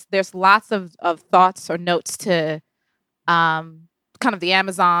episode. There's lots of thoughts or notes to kind of the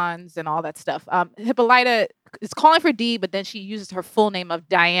Amazons and all that stuff. Hippolyta is calling for D, but then she uses her full name of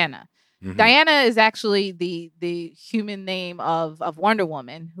Diana. Mm-hmm. Diana is actually the human name of Wonder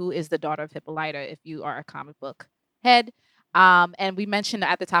Woman, who is the daughter of Hippolyta, if you are a comic book head. And we mentioned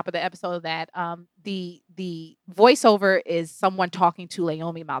at the top of the episode that the voiceover is someone talking to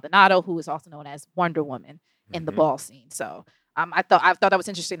Naomi Maldonado, who is also known as Wonder Woman in the ball scene. So I thought that was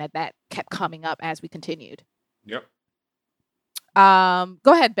interesting that kept coming up as we continued. Yep.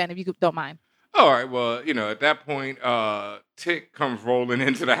 Go ahead, Ben, if you don't mind. All right. Well, at that point, Tick comes rolling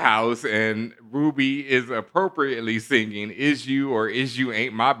into the house, and Ruby is appropriately singing "Is You or Is You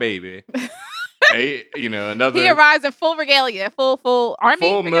Ain't My Baby." Hey, another. He arrives in full regalia, full army,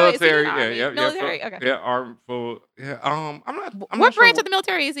 full military. Military. Okay. Yeah, armed full. Yeah. I'm not. What branch of the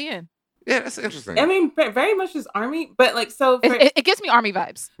military is he in? Yeah, that's interesting. I mean, very much is army, but it gives me army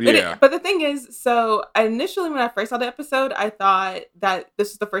vibes. Yeah. But the thing is, so initially when I first saw the episode, I thought that this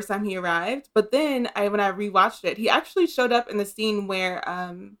was the first time he arrived. But then when I rewatched it, he actually showed up in the scene where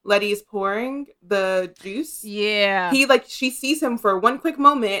Letty is pouring the juice. Yeah. She sees him for one quick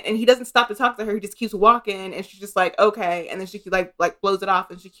moment, and he doesn't stop to talk to her. He just keeps walking, and she's just like, okay, and then she like blows it off,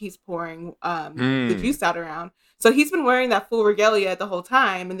 and she keeps pouring the juice out around. So he's been wearing that full regalia the whole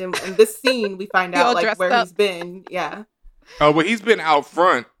time, and then in this scene we find out where he's been. Yeah. Oh, well, he's been out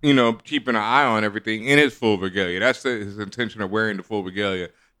front, keeping an eye on everything in his full regalia. That's his intention of wearing the full regalia,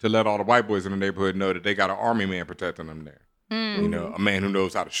 to let all the white boys in the neighborhood know that they got an army man protecting them there. A man who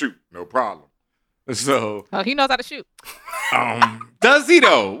knows how to shoot, no problem. So, he knows how to shoot. Does he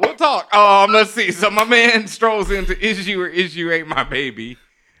though? We'll talk. Let's see. So my man strolls into "Is You or Is You Ain't My Baby,"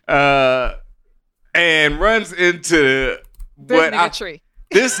 and runs into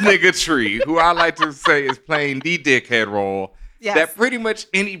this nigga Tree, who I like to say is playing the dickhead role. Yes. That pretty much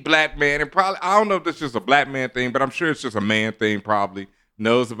any black man, and probably, I don't know if this is just a black man thing, but I'm sure it's just a man thing, probably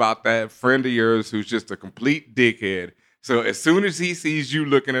knows about that friend of yours who's just a complete dickhead. So as soon as he sees you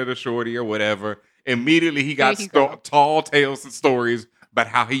looking at a shorty or whatever, immediately he got tall tales and stories about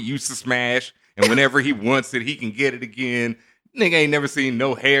how he used to smash, and whenever he wants it, he can get it again. Nigga ain't never seen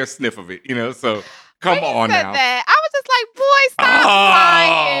no hair sniff of it, so come on now. That, I was just like, boy, stop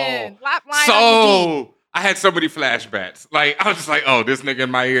lying. Stop lying. So I had so many flashbacks. Like, I was just like, oh, this nigga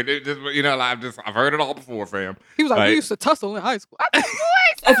in my ear. I've heard it all before, fam. He was like, we used to tussle in high school. I was like,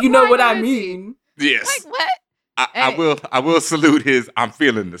 boy, if you know what I mean. Yes. Like, what? I will salute his I'm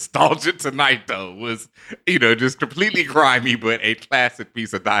feeling nostalgic tonight, though, was, just completely grimy, but a classic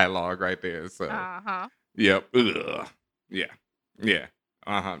piece of dialogue right there. So, yep. Ugh. Yeah.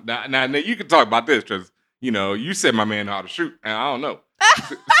 Now, you can talk about this because, you said my man know how to shoot, and I don't know.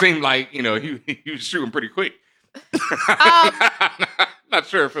 It seemed like, he was shooting pretty quick. Not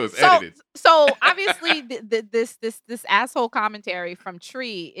sure if it was edited. So obviously, this asshole commentary from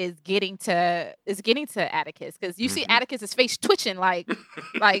Tree is getting to Atticus, because you see Atticus's face twitching like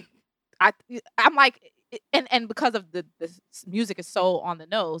I'm like, and because of the music is so on the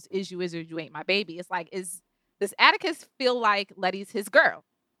nose. Is you ain't my baby. It's like, does Atticus feel like Letty's his girl?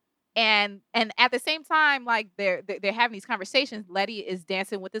 And at the same time, like they're having these conversations, Letty is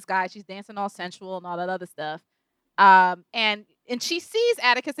dancing with this guy. She's dancing all sensual and all that other stuff. And she sees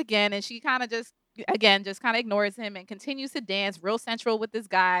Atticus again, and she kind of just ignores him and continues to dance real sensual with this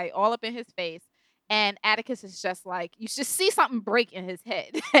guy all up in his face. And Atticus is just like, you just see something break in his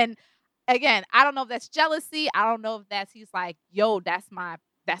head. And again, I don't know if that's jealousy. I don't know if he's like, yo, that's my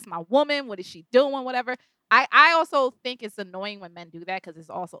woman. What is she doing? Whatever. I also think it's annoying when men do that, because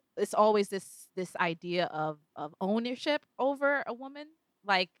it's always this idea of ownership over a woman.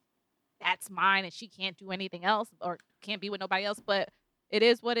 Like, that's mine and she can't do anything else or can't be with nobody else. But it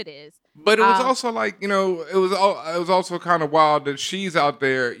is what it is. But it was also like, it was also kind of wild that she's out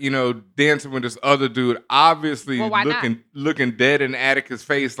there, dancing with this other dude, obviously looking dead in Atticus'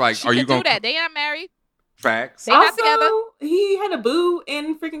 face. Like, are you going to do that? They aren't married. Facts. They not together. He had a boo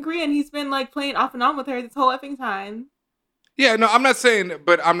in freaking Korea, and he's been like playing off and on with her this whole effing time. Yeah, no, I'm not saying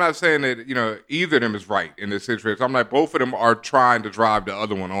that, either of them is right in this situation. I'm like, both of them are trying to drive the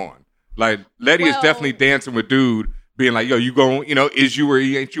other one on. Like, Letty is definitely dancing with dude, being like, yo, you going, is you or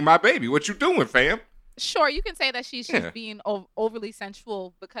ain't you my baby? What you doing, fam? Sure, you can say that she's being overly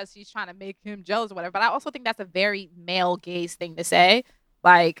sensual because she's trying to make him jealous or whatever. But I also think that's a very male gaze thing to say.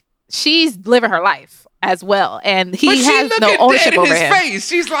 Like, she's living her life as well, and he has no ownership over his face.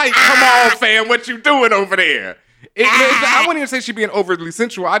 She's like, "Come on, fam, what you doing over there?" I wouldn't even say she's being overly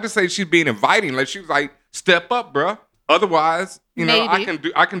sensual. I just say she's being inviting. Like, she was like, "Step up, bruh. Otherwise,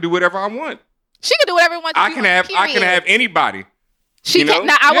 I can do whatever I want. She can do whatever she wants. I can have anybody. She can.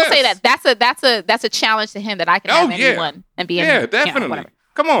 Now, I will say that that's a challenge to him, that I can have anyone and be definitely.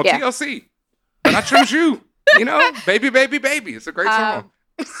 Come on, TLC. But I choose you. Baby, baby, baby. It's a great song.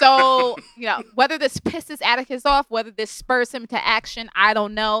 So, whether this pisses Atticus off, whether this spurs him to action, I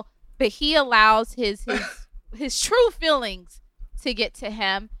don't know. But he allows his true feelings to get to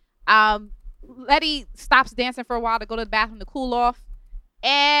him. Letty stops dancing for a while to go to the bathroom to cool off.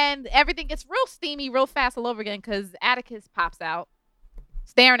 And everything gets real steamy real fast all over again, because Atticus pops out,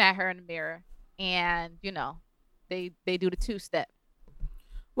 staring at her in the mirror. And, they do the two-step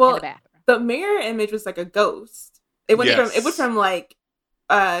in the bathroom. The mirror image was like a ghost. It went from like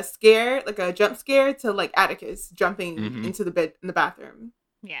scare, like a jump scare, to like Atticus jumping into the bed in the bathroom.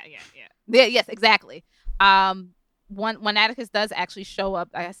 Yeah. Yes, exactly. When Atticus does actually show up,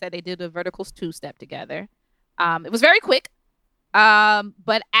 like I said, they did a vertical two-step together. It was very quick.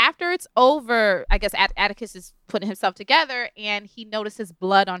 But after it's over, I guess Atticus is putting himself together, and he notices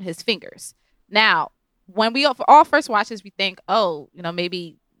blood on his fingers. Now, when we all first watch this, we think,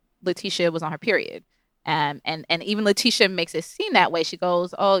 maybe Letitia was on her period. And even Letitia makes it seem that way. She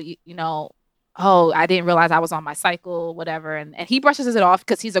goes, I didn't realize I was on my cycle, whatever. And he brushes it off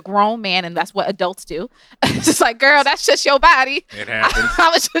because he's a grown man, and that's what adults do. It's just like, girl, that's just your body. It happens. I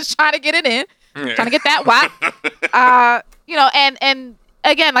was just trying to get it in, trying to get that whack. And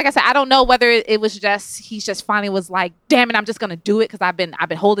again, like I said, I don't know whether it was just he's just finally was like, damn it, I'm just gonna do it because I've been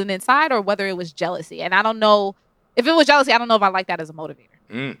holding it inside, or whether it was jealousy. And I don't know if it was jealousy. I don't know if I like that as a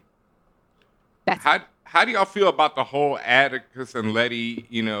motivator. That's how do y'all feel about the whole Atticus and Letty?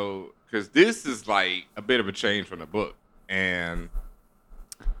 You know, because this is like a bit of a change from the book, and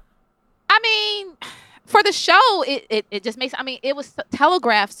I mean, for the show, it just makes. I mean, it was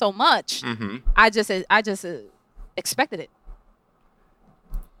telegraphed so much. I just expected it.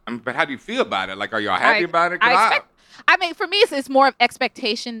 But how do you feel about it? Like, are y'all happy about it? I mean, for me, it's more of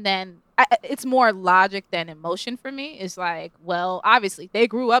expectation than it's more logic than emotion for me. It's like, well, obviously they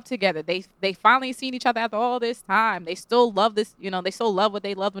grew up together. They finally seen each other after all this time. They still love this, you know, they still love what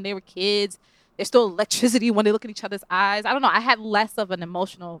they loved when they were kids. There's still electricity when they look at each other's eyes. I don't know. I had less of an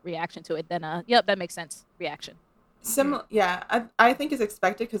emotional reaction to it than yep, that makes sense reaction. Yeah, I think it's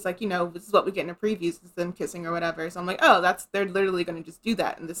expected because, like, you know, this is what we get in the previews, is them kissing or whatever. So I'm like, oh, they're literally going to just do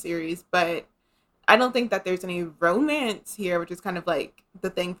that in the series. But I don't think that there's any romance here, which is kind of like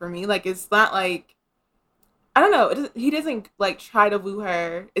the thing for me. Like, it's not like, I don't know. He doesn't like try to woo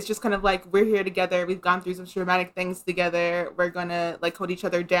her. It's just kind of like, we're here together. We've gone through some traumatic things together. We're going to like hold each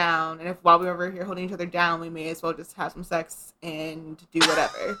other down. And if while we're over here holding each other down, we may as well just have some sex and do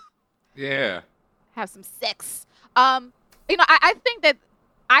whatever. Yeah. Have some sex. You know, I think that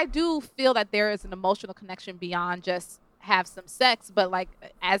I do feel that there is an emotional connection beyond just have some sex, but like,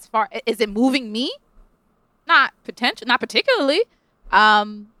 as far is it moving me? Not particularly.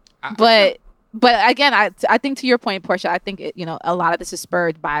 But again, I think to your point, Portia, I think you know, a lot of this is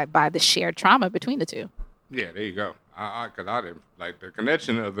spurred by the shared trauma between the two. Yeah, there you go. Because I didn't like their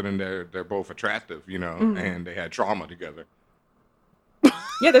connection, other than they're both attractive, you know, and they had trauma together.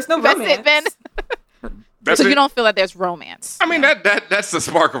 Yeah, there's no romance. That's it, Ben. So you don't feel that there's romance? I mean, that's the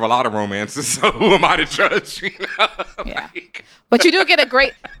spark of a lot of romances. So who am I to judge? You know? Yeah, but you do get a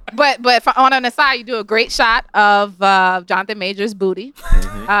great. But on an aside, you do a great shot of Jonathan Major's booty.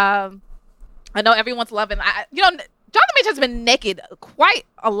 I know everyone's loving. You know, Jonathan Major has been naked quite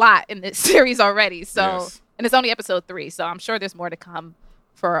a lot in this series already. So, yes. And it's only episode 3, so I'm sure there's more to come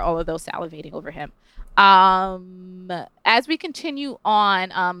for all of those salivating over him. As we continue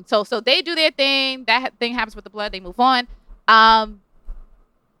on, so they do their thing. That thing happens with the blood. They move on.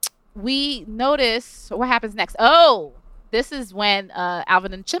 We notice what happens next. Oh, this is when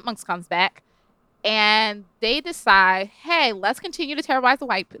Alvin and the Chipmunks comes back, and they decide, hey, let's continue to terrorize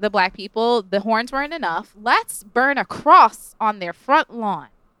the black people. The horns weren't enough. Let's burn a cross on their front lawn.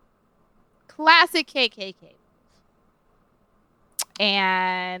 Classic KKK.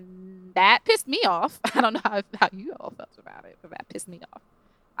 And that pissed me off. I don't know how you all felt about it, but that pissed me off.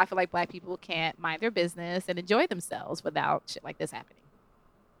 I feel like black people can't mind their business and enjoy themselves without shit like this happening.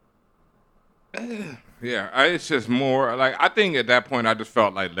 Yeah, it's just more like, I think at that point I just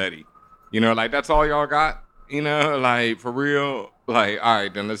felt like Letty. You know, like, that's all y'all got? You know, like, for real? Like, all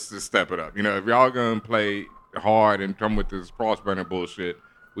right, then let's just step it up. You know, if y'all gonna play hard and come with this cross-burning bullshit,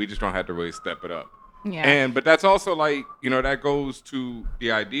 we just don't have to really step it up. Yeah. But that's also like, you know, that goes to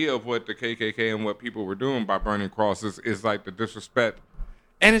the idea of what the KKK and what people were doing by burning crosses is like the disrespect.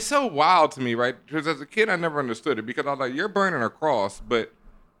 And it's so wild to me, right? Because as a kid, I never understood it, because I was like, you're burning a cross, but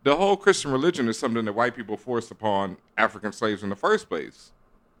the whole Christian religion is something that white people forced upon African slaves in the first place.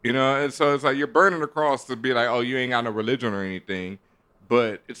 You know, and so it's like you're burning a cross to be like, oh, you ain't got no religion or anything.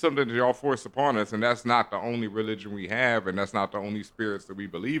 But it's something that y'all forced upon us, and that's not the only religion we have, and that's not the only spirits that we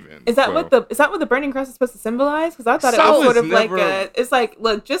believe in. Is that what the burning cross is supposed to symbolize? Because I thought it was sort of like it's like,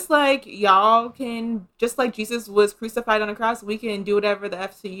 look, just like y'all can, just like Jesus was crucified on a cross, we can do whatever the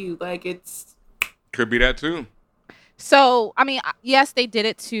F to you. Like, it's could be that too. So I mean, yes, they did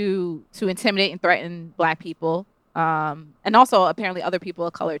it to intimidate and threaten black people, and also apparently other people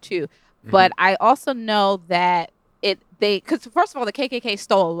of color too. Mm-hmm. But I also know that because first of all, the KKK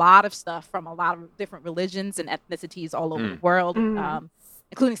stole a lot of stuff from a lot of different religions and ethnicities all over the world,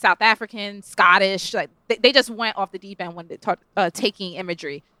 including South African, Scottish. Like they just went off the deep end when they taking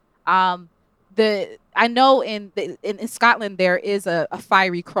imagery. I know in Scotland there is a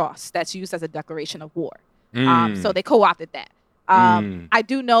fiery cross that's used as a declaration of war. So they co-opted that. I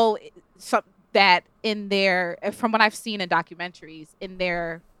do know that in their, from what I've seen in documentaries, in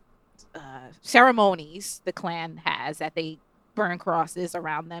their ceremonies the Klan has, that they burn crosses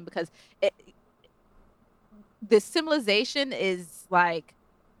around them, because the symbolization is like,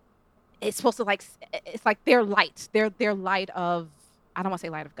 it's supposed to like, it's like their light, their light of, I don't want to say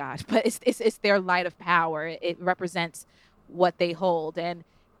light of God, but it's their light of power. It represents what they hold, and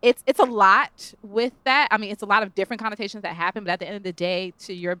it's a lot with that. I mean, it's a lot of different connotations that happen, but at the end of the day,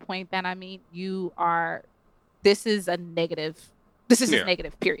 to your point, Ben, I mean, this is a negative This is just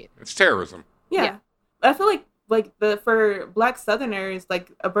negative, period. It's terrorism. Yeah. I feel like for Black Southerners,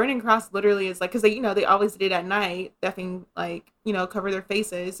 like a burning cross literally is like, because they always did it at night, definitely like cover their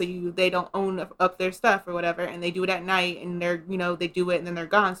faces so they don't own up their stuff or whatever, and they do it at night, and they're they do it and then they're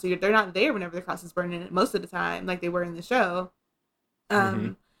gone, so they're not there whenever the cross is burning most of the time, like they were in the show.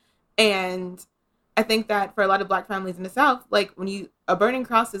 And I think that for a lot of Black families in the South, like a burning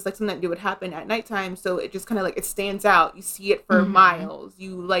cross is like something that would happen at nighttime, so it just kind of like it stands out. You see it for miles.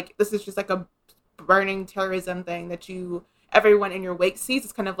 You like this is just like a burning terrorism thing that everyone in your wake sees.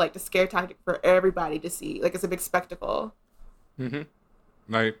 It's kind of like the scare tactic for everybody to see. Like it's a big spectacle.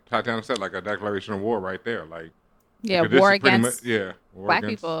 Like Tatiana said, like a declaration of war right there. Like war against war Black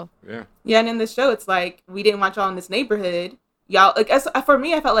against, people. Yeah, and in the show, it's like we didn't want y'all in this neighborhood. Y'all like for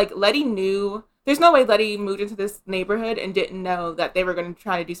me, I felt like Letty knew. There's no way Letty moved into this neighborhood and didn't know that they were going to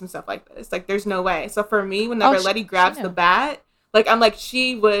try to do some stuff like this. Like there's no way. So for me, whenever Letty grabs the bat, like I'm like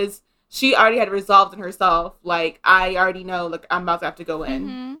she already had resolved in herself. Like, I already know, like, I'm about to have to go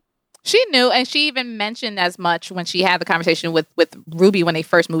in. She knew, and she even mentioned as much when she had the conversation with Ruby when they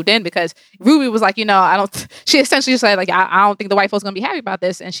first moved in, because Ruby was like, she essentially said, like, I don't think the white folks going to be happy about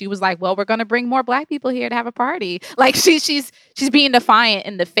this. And she was like, well, we're going to bring more Black people here to have a party. Like, she's being defiant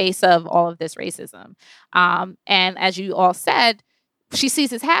in the face of all of this racism. And as you all said, she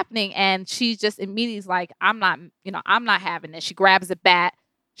sees this happening, and she just immediately is like, I'm not having this. She grabs a bat.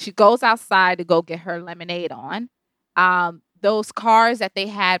 She goes outside to go get her lemonade on. Those cars that they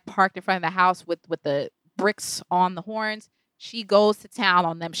had parked in front of the house with the bricks on the horns, she goes to town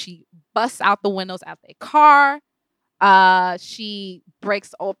on them. She busts out the windows out their car. She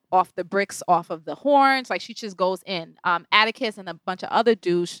breaks off the bricks off of the horns. Like, she just goes in. Atticus and a bunch of other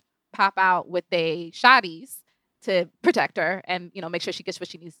douche pop out with their shotties to protect her and, make sure she gets what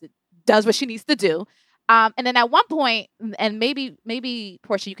she needs to, does what she needs to do. And then at one point, and maybe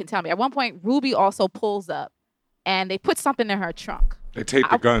Portia, you can tell me, at one point, Ruby also pulls up and they put something in her trunk. They take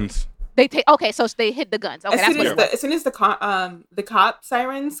the guns. Okay, so they hit the guns. Okay, as soon as the cop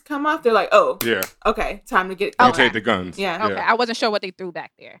sirens come off, they're like, oh, yeah, okay, time to get. They take the guns. Yeah, okay. I wasn't sure what they threw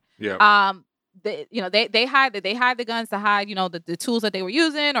back there. Yeah. They hide the guns to hide, the tools that they were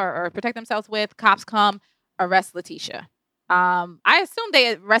using or protect themselves with. Cops come, arrest Letitia. I assume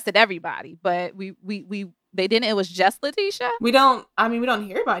they arrested everybody, but they didn't. It was just Letitia. We don't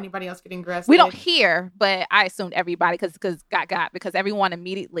hear about anybody else getting arrested. We don't hear, but I assumed everybody because everyone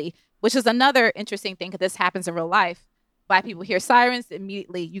immediately, which is another interesting thing because this happens in real life. Black people hear sirens,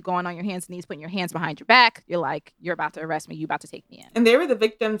 immediately you going on your hands and knees, putting your hands behind your back. You're like, you're about to arrest me. You're about to take me in. And they were the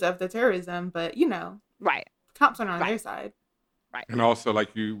victims of the terrorism, but right. Cops aren't on their side. Right. And also,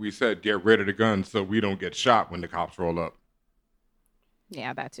 like we said, get rid of the guns so we don't get shot when the cops roll up.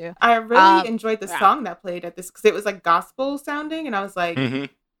 Yeah, that too. I really enjoyed the song that played at this because it was like gospel sounding, and I was like, It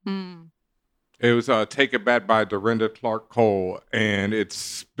was "Take It Back" by Dorinda Clark Cole, and it's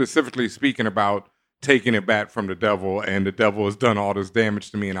specifically speaking about taking it back from the devil, and the devil has done all this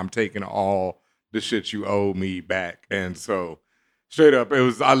damage to me, and I'm taking all the shit you owe me back. And so, straight up,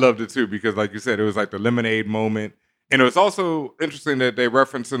 I loved it too because, like you said, it was like the Lemonade moment, and it was also interesting that they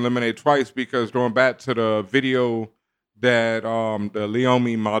referenced in Lemonade twice because going back to the video that the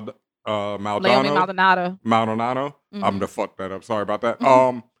Leomi Maldonado. I'm gonna fuck that up. Sorry about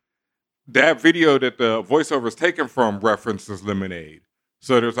that. That video that the voiceover is taken from references Lemonade.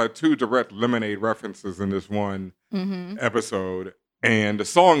 So there's like 2 direct Lemonade references in this one episode, and the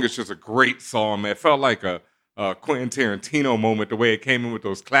song is just a great song. Man, it felt like a Quentin Tarantino moment the way it came in with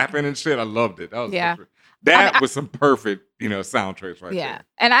those clapping and shit. I loved it. That was some perfect, soundtracks right there. Yeah.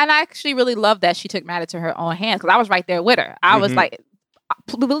 And I actually really love that she took matters to her own hands because I was right there with her. I was like,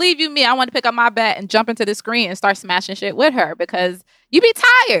 believe you me, I want to pick up my bat and jump into the screen and start smashing shit with her because you be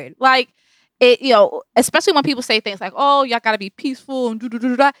tired. Like, it, especially when people say things like, oh, y'all got to be peaceful and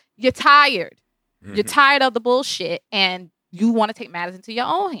do-do-do-do-do. You're tired. You're tired of the bullshit and you want to take matters into your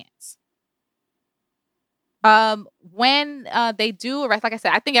own hands. When they do arrest, like I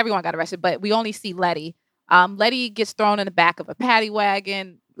said, I think everyone got arrested, but we only see Letty. Letty gets thrown in the back of a paddy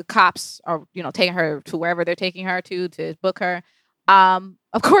wagon. The cops are, taking her to wherever they're taking her to book her.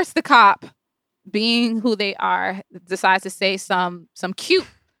 Of course, the cop, being who they are, decides to say some cute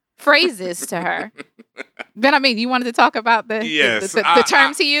phrases to her. Ben, you wanted to talk about the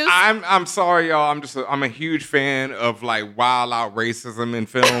terms he used? I'm sorry, y'all. I'm a huge fan of like wild out racism in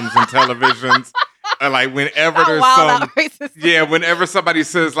films and televisions. Like whenever whenever somebody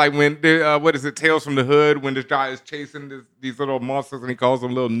says like when what is it, Tales from the Hood, when this guy is chasing these little monsters and he calls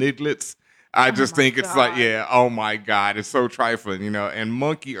them little nidlets. I just think it's like, oh my God, it's so trifling, And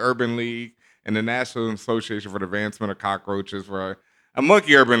Monkey Urban League and the National Association for the Advancement of Cockroaches were a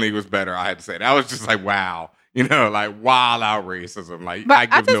Monkey Urban League was better. I had to say that was just like wow, like wild out racism. Like But I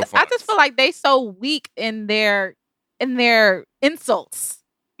give no fucks. I just feel like they so weak in their insults.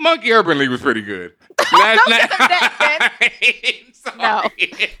 Monkey Urban League was pretty good. Don't give them that, No.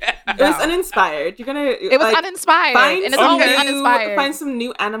 It was uninspired. You're gonna. It was uninspired, and it's always uninspired. Find some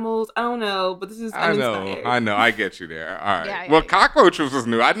new animals. I don't know, but this is uninspired. I know. I get you there. All right. Yeah, cockroaches was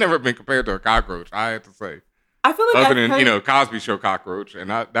new. I'd never been compared to a cockroach. I had to say. I feel like other than Cosby Show cockroach, and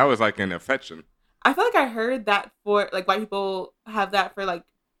that was like an affection. I feel like I heard that for like white people have that for like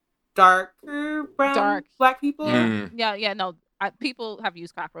darker brown black people. Yeah. No. People have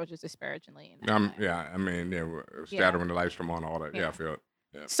used cockroaches disparagingly. Shattering the lights from on all that. Yeah, I feel it.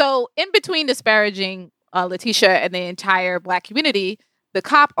 Yeah. So in between disparaging Letitia and the entire black community, the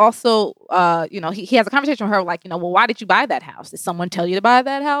cop also, he has a conversation with her like, well, why did you buy that house? Did someone tell you to buy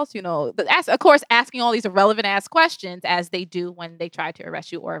that house? Of course, asking all these irrelevant ass questions as they do when they try to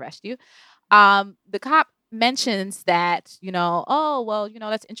arrest you or arrest you. The cop mentions that,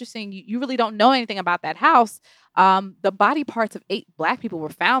 that's interesting. You really don't know anything about that house. The body parts of 8 black people were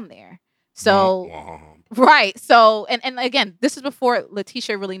found there. So, right. So, and again, this is before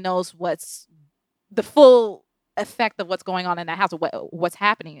Letitia really knows what's the full effect of what's going on in that house, or what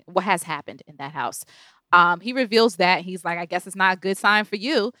has happened in that house. He reveals that he's like, I guess it's not a good sign for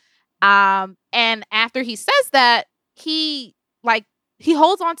you. And after he says that, he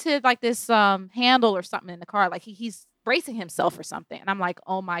holds on to like this handle or something in the car, like he's bracing himself or something. And I'm like,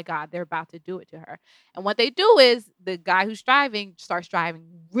 oh my God, they're about to do it to her. And what they do is the guy who's driving starts driving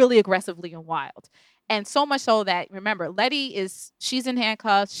really aggressively and wild. And so much so that, remember, Letty she's in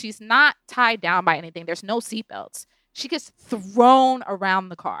handcuffs. She's not tied down by anything. There's no seatbelts. She gets thrown around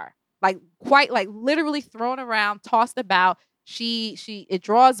the car, literally thrown around, tossed about. It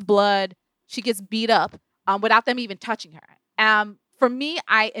draws blood. She gets beat up without them even touching her. For me,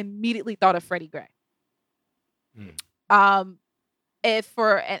 I immediately thought of Freddie Gray. I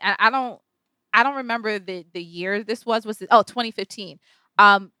don't remember the year this was. Was it 2015?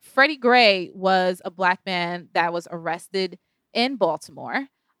 Freddie Gray was a black man that was arrested in Baltimore.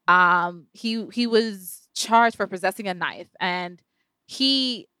 He was charged for possessing a knife, and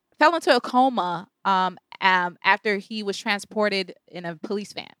he fell into a coma after he was transported in a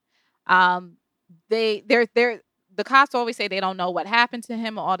police van. The cops always say they don't know what happened to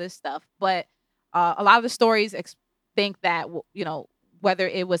him or all this stuff, but a lot of the stories think that whether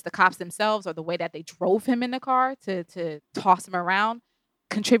it was the cops themselves or the way that they drove him in the car to toss him around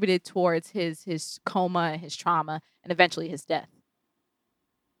contributed towards his coma, his trauma, and eventually his death.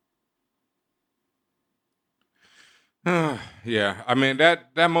 Yeah, I mean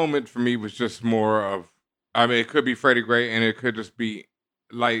that moment for me was just more of, it could be Freddie Gray, and it could just be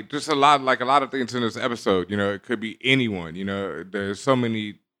just a lot of things in this episode. It could be anyone. There's so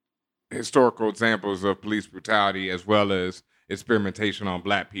many historical examples of police brutality as well as experimentation on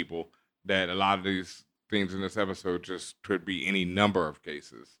black people that a lot of these things in this episode just could be any number of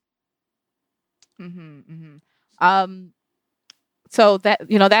cases. So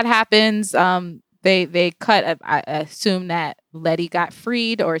that happens. They cut. I assume that Letty got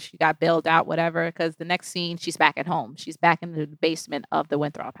freed or she got bailed out, whatever. Because the next scene, she's back at home. She's back in the basement of the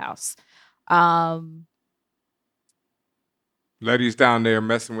Winthrop house. Letty's down there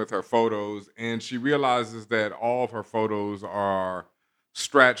messing with her photos, and she realizes that all of her photos are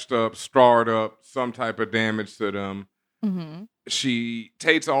scratched up, scarred up, some type of damage to them. Mm-hmm. She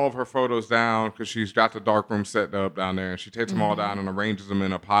takes all of her photos down because she's got the darkroom set up down there, and she takes them all down and arranges them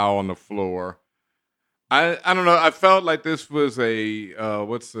in a pile on the floor. I don't know. I felt like this was a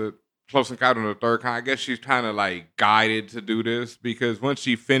Close Encounter of the Third Kind. I guess she's kind of like guided to do this because once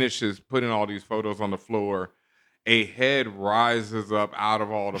she finishes putting all these photos on the floor, a head rises up out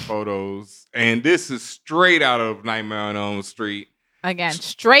of all the photos, and this is straight out of Nightmare on Elm Street. Again,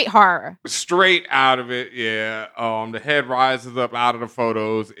 straight horror. Straight out of it, yeah. The head rises up out of the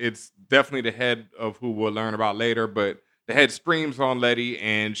photos. It's definitely the head of who we'll learn about later, but the head screams on Letty,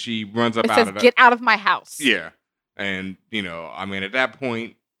 and she runs up out of it. Get out of my house. Yeah. And, at that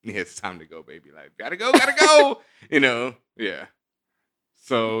point, it's time to go, baby. Like, gotta go. Yeah.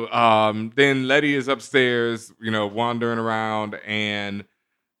 So then Letty is upstairs, wandering around and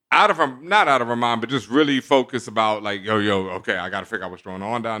not out of her mind, but just really focused about like, okay, I got to figure out what's going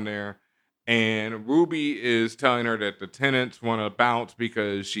on down there. And Ruby is telling her that the tenants want to bounce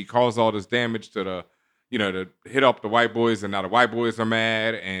because she caused all this damage to to hit up the white boys, and now the white boys are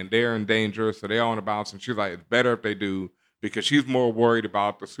mad and they're in danger, so they all want to bounce. And she's like, it's better if they do, because she's more worried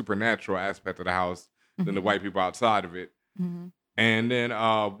about the supernatural aspect of the house than the white people outside of it. Mm-hmm. And then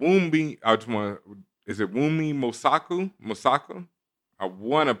Wumi, is it Wumi Mosaka? I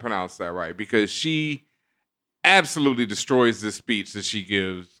want to pronounce that right because she absolutely destroys this speech that she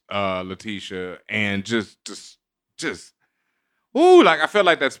gives Letitia, and just ooh, like I feel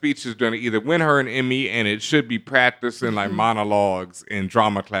like that speech is going to either win her an Emmy, and it should be practiced in like monologues in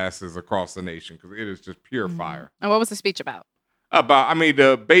drama classes across the nation because it is just pure fire. And what was the speech about?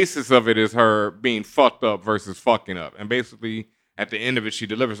 The basis of it is her being fucked up versus fucking up. And basically, at the end of it, she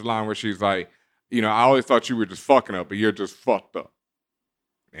delivers a line where she's like, I always thought you were just fucking up, but you're just fucked up.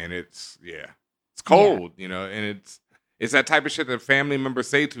 And it's cold, and it's that type of shit that family members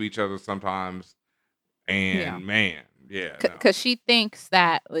say to each other sometimes. And man, because she thinks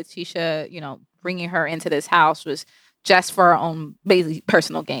that Letitia, bringing her into this house was just for her own basically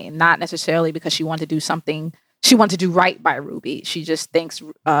personal gain, not necessarily because she wanted to do something. She wanted to do right by Ruby. She just thinks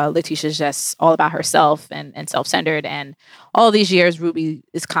Letitia's just all about herself and self-centered. And all these years, Ruby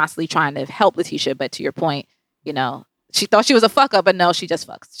is constantly trying to help Letitia. But to your point, she thought she was a fuck up, but no, she just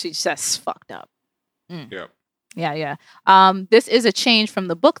fucks. She just fucked up. Yep. Yeah. This is a change from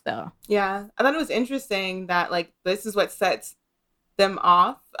the book, though. Yeah, I thought it was interesting that like this is what sets them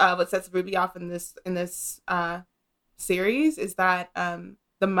off. What sets Ruby off in this series is that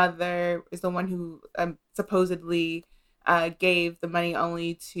the mother is the one who supposedly gave the money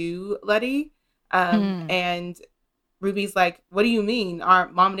only to Letty, and Ruby's like, "What do you mean? Our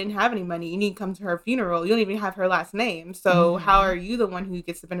mom didn't have any money. You need to come to her funeral. You don't even have her last name. So how are you the one who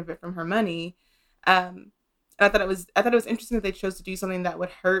gets to benefit from her money?" And I thought it was interesting that they chose to do something that would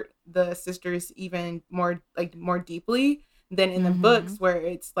hurt the sisters even more deeply than in the books, where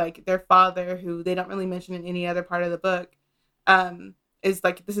it's like their father, who they don't really mention in any other part of the book, is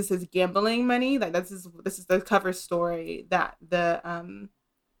like, this is his gambling money. Like this is the cover story that the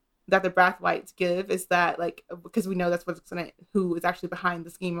Brathwaites give, is that like, because we know that's who is actually behind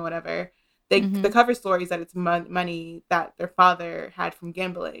the scheme or whatever. The cover story is that it's money that their father had from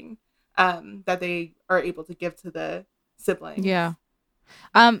gambling, that they are able to give to the siblings. Yeah.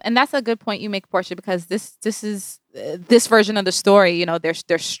 And that's a good point you make, Portia, because this is this version of the story,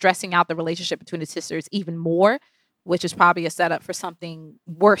 they're stressing out the relationship between the sisters even more, which is probably a setup for something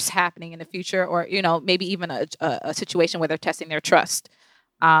worse happening in the future, or, maybe even a situation where they're testing their trust.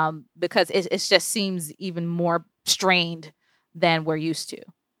 Because it just seems even more strained than we're used to.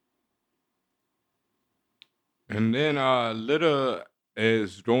 And then Lita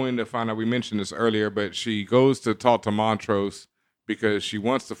is going to find out, we mentioned this earlier, but she goes to talk to Montrose because she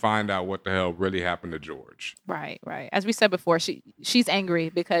wants to find out what the hell really happened to George. Right. As we said before, she's angry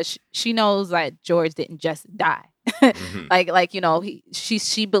because she knows that George didn't just die. She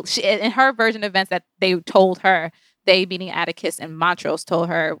in her version of events that they told her, they meaning Atticus and Montrose told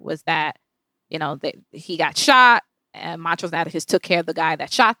her, was that he got shot, and Montrose and Atticus took care of the guy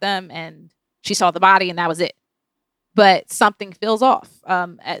that shot them, and she saw the body, and that was it. But something feels off,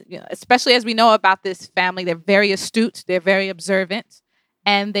 especially as we know about this family. They're very astute, they're very observant,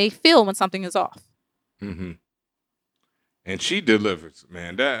 and they feel when something is off. And she delivers,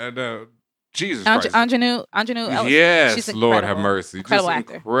 man. Jesus Christ. Ingenue Ellis. Yes, she's Lord have mercy. Incredible just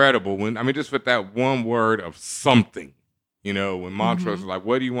actor. Incredible. Just with that one word of something, when Montrose is like,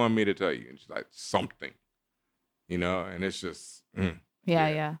 "What do you want me to tell you?" And she's like, "Something," and it's just,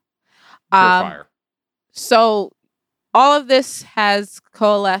 yeah. Fire. So all of this has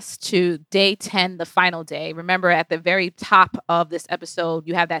coalesced to day 10, the final day. Remember, at the very top of this episode,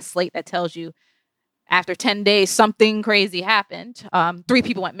 you have that slate that tells you after 10 days, something crazy happened. 3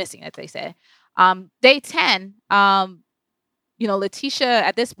 people went missing, as they say. Day 10, Letitia,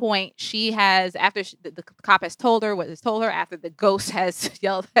 at this point, she has, after the cop has told her what has told her, after the ghost has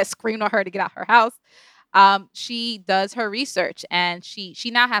screamed on her to get out her house, she does her research, and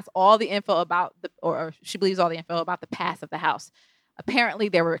she now has all the info about or she believes all the info about the past of the house. Apparently,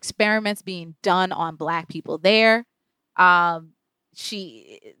 there were experiments being done on Black people there.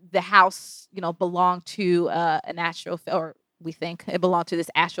 The house, belonged to or we think it belonged to this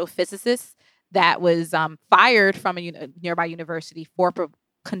astrophysicist that was fired from a nearby university for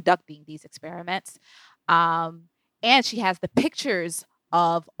conducting these experiments. And she has the pictures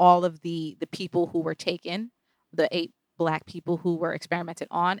of all of the people who were taken, the 8 Black people who were experimented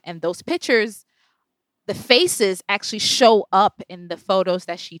on. And those pictures, the faces actually show up in the photos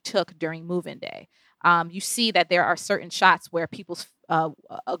that she took during move-in day. You see that there are certain shots where people's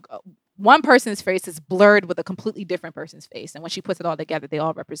one person's face is blurred with a completely different person's face. And when she puts it all together, they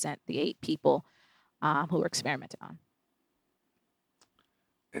all represent the 8 people who were experimented on.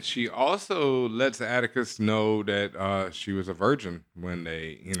 And she also lets Atticus know that she was a virgin when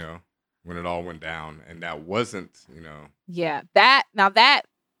they, when it all went down, and that wasn't, Yeah, that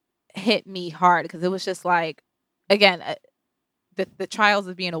hit me hard because it was just like, again, the trials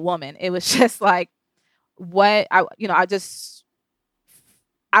of being a woman. It was just like, what I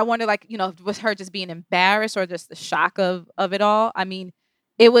wonder, like, was her just being embarrassed or just the shock of it all? I mean,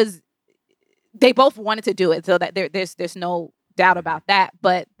 it was, they both wanted to do it, so that there's no doubt about that.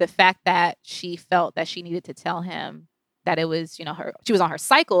 But the fact that she felt that she needed to tell him that it was, she was on her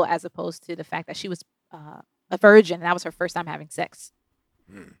cycle, as opposed to the fact that she was a virgin and that was her first time having sex.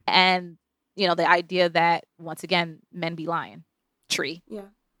 And, the idea that, once again, men be lying. Tree. Yeah.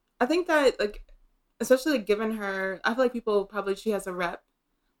 I think that, like, especially, like, given her, I feel like people probably, she has a rep.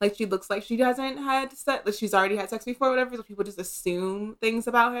 Like, she looks like she hasn't had sex, like, she's already had sex before, or whatever, so people just assume things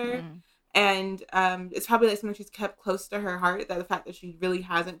about her. And it's probably, like, something she's kept close to her heart, that the fact that she really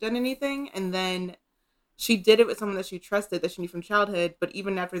hasn't done anything. And then she did it with someone that she trusted, that she knew from childhood. But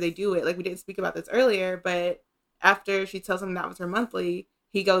even after they do it, like, we didn't speak about this earlier, but after she tells him that was her monthly,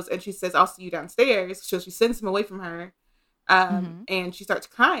 he goes and she says, "I'll see you downstairs." So she sends him away from her. And she starts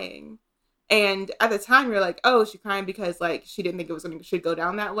crying. And at the time, you're like, oh, she's crying because, like, she didn't think it should go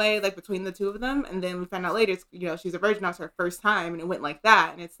down that way, like, between the two of them. And then we found out later, she's a virgin. That was her first time, and it went like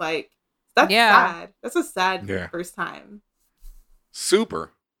that. And it's like, that's sad. That's a sad first time.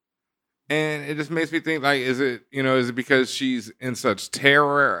 Super. And it just makes me think, like, is it because she's in such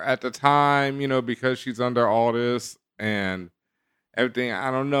terror at the time, because she's under all this and everything? I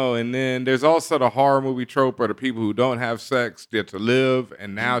don't know. And then there's also the horror movie trope where the people who don't have sex get to live,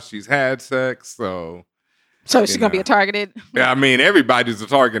 and now she's had sex, so she's gonna be targeted. Yeah, I mean, everybody's a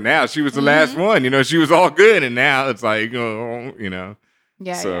target now. She was the last one, she was all good, and now it's like, Yeah.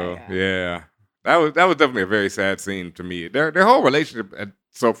 So yeah, that was definitely a very sad scene to me. Their whole relationship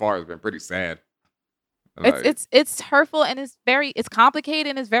so far has been pretty sad. Like, it's hurtful, and it's complicated,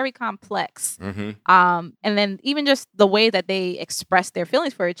 and it's very complex. And then even just the way that they express their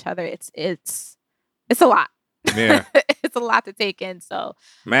feelings for each other, it's a lot. Yeah. It's a lot to take in. So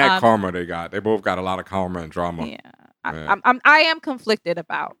mad karma they got. They both got a lot of karma and drama. Yeah. I am conflicted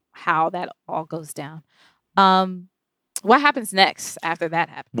about how that all goes down. What happens next after that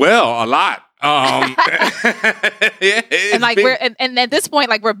happens? Well, a lot. And like and at this point,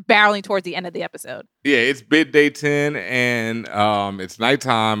 like, we're barreling towards the end of the episode. Yeah, it's bid day 10, and it's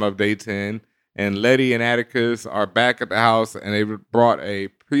nighttime of day 10, and Letty and Atticus are back at the house, and they brought a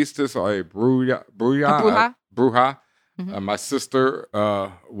priestess or a bruja. My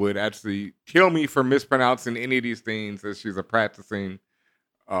sister would actually kill me for mispronouncing any of these things, as she's a practicing.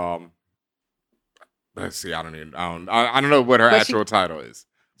 Let's see. I don't know what her actual title is.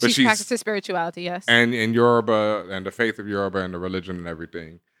 But she practices spirituality, yes. And in Yoruba, and the faith of Yoruba, and the religion and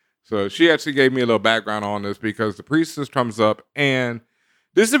everything. So she actually gave me a little background on this, because the priestess comes up, and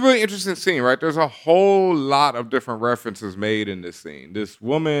this is a really interesting scene, right? There's a whole lot of different references made in this scene. This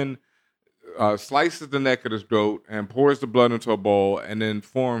woman slices the neck of this goat and pours the blood into a bowl, and then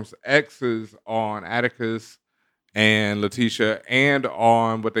forms X's on Atticus and Letitia, and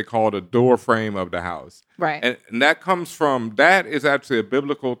on what they call the door frame of the house. Right. And that is actually a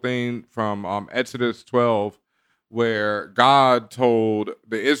biblical thing from Exodus 12, where God told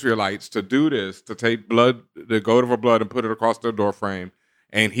the Israelites to do this, to take blood, the goat of a blood, and put it across their door frame,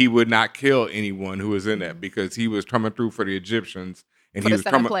 and he would not kill anyone who was in that, because he was coming through for the Egyptians. And for he the was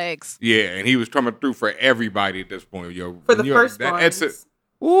 7 plagues. Yeah, and he was coming through for everybody at this point. For the first ones.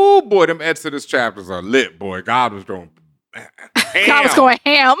 Ooh, boy, them Exodus chapters are lit, boy. God was going ham. God was going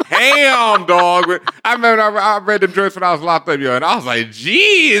ham. Ham, dog. I remember I read them joints when I was locked up, and I was like,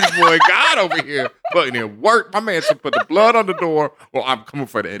 geez, boy, God over here putting in work. My man said, put the blood on the door, or I'm coming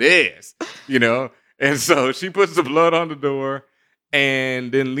for that ass, And so she puts the blood on the door,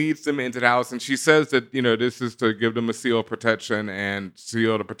 and then leads them into the house. And she says that, this is to give them a seal of protection and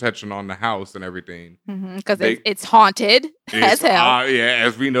seal the protection on the house and everything. Because it's haunted as hell.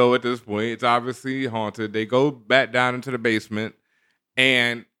 As we know at this point, it's obviously haunted. They go back down into the basement,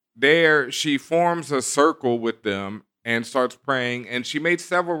 and there she forms a circle with them and starts praying. And she made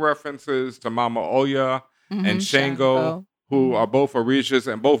several references to Mama Oya and Shango, who are both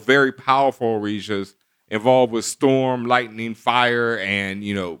Orishas, and both very powerful Orishas, involved with storm, lightning, fire, and,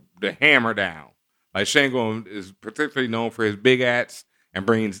 the hammer down. Like, Shango is particularly known for his big axe, and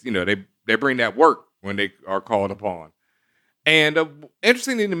brings, they bring that work when they are called upon. And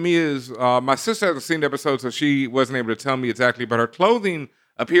interesting thing to me is, my sister hasn't seen the episode, so she wasn't able to tell me exactly, but her clothing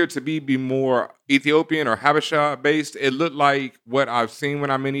appeared to be more Ethiopian or Habesha based. It looked like what I've seen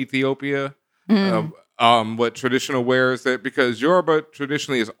when I'm in Ethiopia, what traditional wear is that, because Yoruba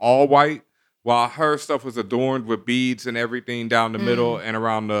traditionally is all white. while her stuff was adorned with beads and everything down the middle and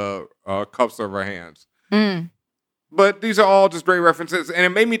around the cuffs of her hands. But these are all just great references. And it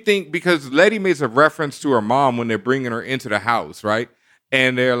made me think, because Letty makes a reference to her mom when they're bringing her into the house, right?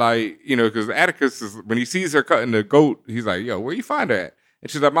 And they're like, because Atticus, when he sees her cutting the goat, he's like, yo, where you find her at? And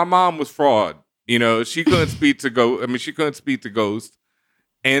she's like, my mom was fraud. She couldn't speak to she couldn't speak to ghosts.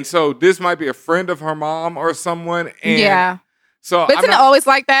 And so this might be a friend of her mom or someone. And so but isn't it always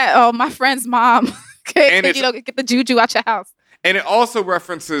like that? Oh, my friend's mom. Get the juju out your house. And it also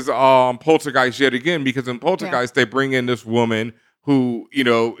references Poltergeist yet again, because in Poltergeist, they bring in this woman who,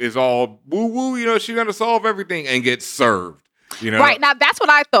 is all woo-woo, she's going to solve everything and get served. Right. Now, that's what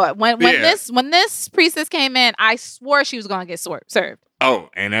I thought. When this priestess came in, I swore she was going to get served. Oh,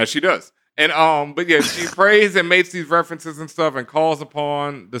 and as she does. And but yeah, she prays and makes these references and stuff and calls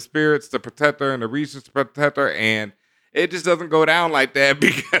upon the spirits to protect her and the regions to protect her, and it just doesn't go down like that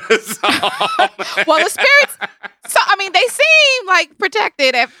because well, the spirits, they seem like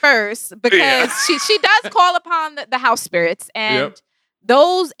protected at first because she does call upon the house spirits, and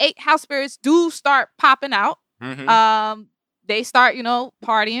those 8 house spirits do start popping out. They start,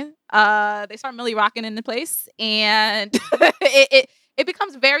 partying. They start millie rocking in the place, and it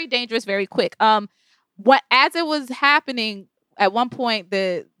becomes very dangerous very quick. As it was happening, at one point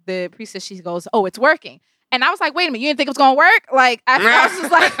the priestess, she goes, "Oh, it's working." And I was like, wait a minute, you didn't think it was going to work? Like, I was just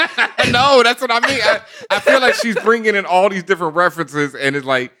like... No, that's what I mean. I feel like she's bringing in all these different references, and it's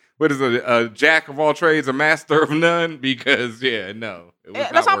like, what is it, a jack of all trades, a master of none? Because, no.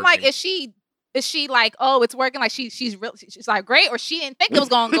 That's why I'm like, is she like, oh, it's working? Like, she's like, great, or she didn't think it was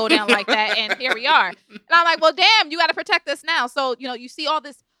going to go down like that, and here we are. And I'm like, well, damn, you got to protect us now. So, you see all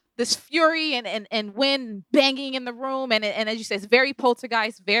this fury and wind banging in the room, and as you say, it's very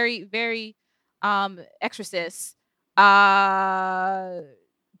poltergeist, very, very... Exorcist. Then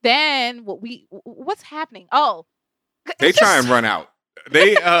what's happening? Oh, they try and run out.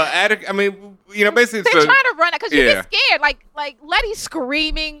 They basically they try to run out because you get scared. Like Letty's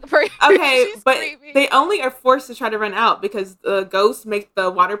screaming for. Okay, but they only are forced to try to run out because the ghosts make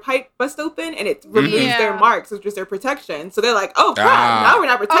the water pipe bust open and it removes their marks, which is their protection. So they're like, "Oh crap! Now we're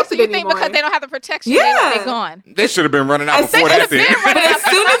not protected so you anymore." Think because they don't have the protection, they're gone. They should have been running out before that. But as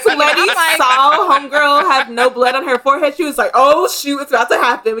soon as Letty saw homegirl have no blood on her forehead, she was like, "Oh shoot, it's about to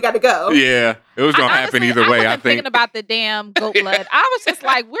happen. We got to go." Yeah, it was gonna happen either way. I think. Thinking about the damn goat blood, I was just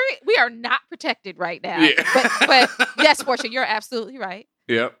like, we are not protected right now. Yeah. But yes, Portia, you're absolutely right.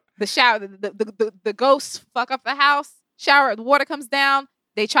 Yep. The shower, the ghosts fuck up the house. Shower, the water comes down.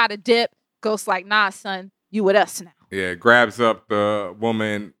 They try to dip. Ghosts like, nah, son, you with us now. Yeah, grabs up the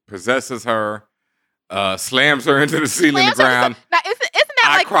woman, possesses her, slams her into the ceiling, the ground. Now, isn't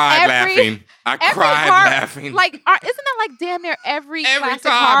that like cried laughing. I cried laughing. Like, isn't that like damn near every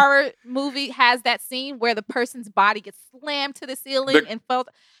classic horror movie has that scene where the person's body gets slammed to the ceiling and felt.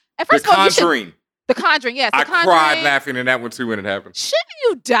 At first, The Conjuring. The Conjuring, yes. I cried laughing in that one too when it happened. Shouldn't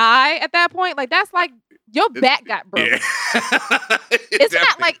you die at that point? Like, that's like your back got broken. Yeah. Isn't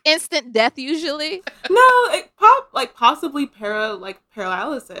that like instant death usually? No, it possibly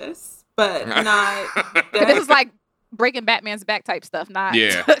paralysis, but not. This is like breaking Batman's back type stuff. Not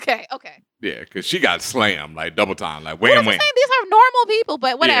okay. Yeah, because she got slammed like double time, like wham wham. These are normal people,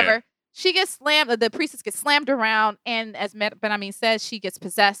 but whatever. Yeah. She gets slammed. The priestess gets slammed around, and as Benjamin says, she gets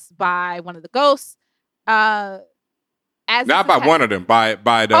possessed by one of the ghosts. Not by one of them, by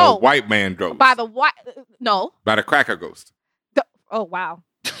the white man ghost. By the white, no. By the cracker ghost. Oh wow,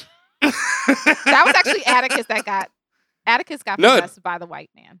 that was actually Atticus that got. Atticus got possessed by the white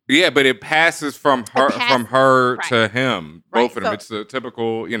man. Yeah, but it passes from her to him. Both of them. It's a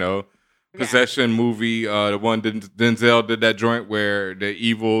typical, possession movie. The one Denzel did that joint where the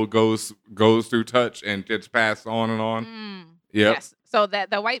evil ghost goes through touch and gets passed on and on. Yes. So that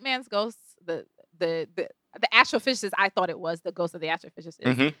the white man's ghost, the astrophysicist, I thought it was the ghost of the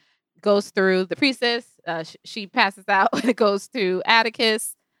astrophysicist, goes through the priestess. She passes out. It goes through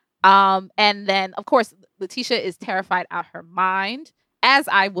Atticus. And then, of course, Letitia is terrified out her mind, as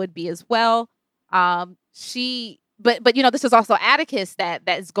I would be as well. But this is also Atticus that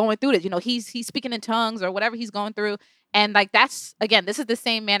is going through this. He's speaking in tongues or whatever he's going through, and like that's again, this is the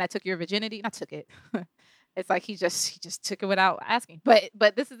same man that took your virginity. Not took it. It's like he just took it without asking.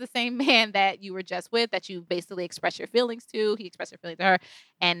 But this is the same man that you were just with, that you basically express your feelings to. He expressed your feelings to her,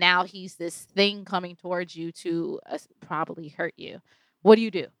 and now he's this thing coming towards you to probably hurt you. What do you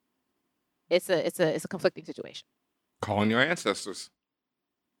do? It's a conflicting situation. Calling your ancestors.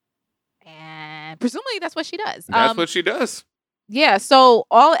 And presumably that's what she does. That's what she does. Yeah. So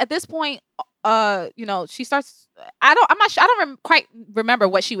at this point, she starts. I'm not sure. I don't quite remember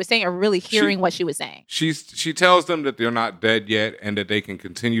what she was saying or really hearing what she was saying. She tells them that they're not dead yet and that they can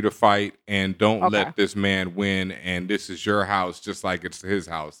continue to fight and don't let this man win. And this is your house, just like it's his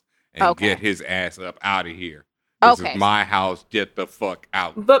house, and get his ass up out of here. This is my house. Get the fuck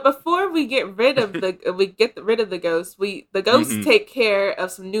out. But before we get rid of the ghosts, the ghosts take care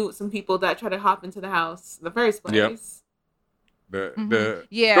of some people that try to hop into the house in the first place. Yep. The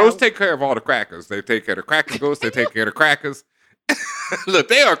ghosts take care of all the crackers. They take care of the cracker ghosts. They take care of the crackers. Look,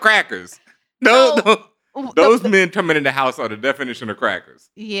 they are crackers. Those men coming in the house are the definition of crackers.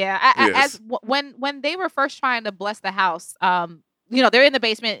 Yeah. When they were first trying to bless the house, they're in the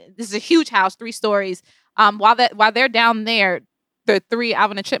basement. This is a huge house, 3 stories. While they're down there, the 3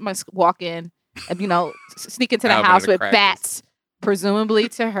 Alvin and Chipmunks walk in and sneak into the house with bats, presumably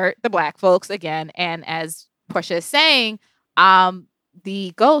to hurt the black folks again. And as Portia is saying,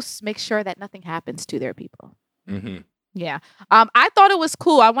 the ghosts make sure that nothing happens to their people. Mm-hmm. Yeah. I thought it was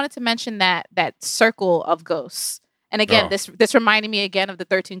cool. I wanted to mention that circle of ghosts. And again, this reminded me again of the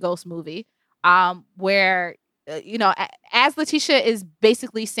 13 Ghosts movie, where as Letitia is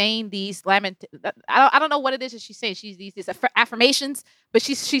basically saying these I don't know what it is that she's saying. She's these affirmations, but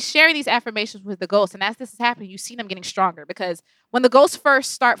she's sharing these affirmations with the ghosts. And as this is happening, you see them getting stronger, because when the ghosts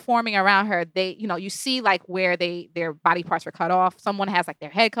first start forming around her, they, you see like where their body parts were cut off. Someone has like their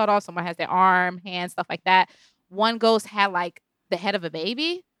head cut off. Someone has their arm, hand, stuff like that. One ghost had like the head of a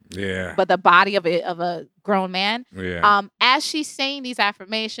baby. Yeah. But the body of a grown man. Yeah. As she's saying these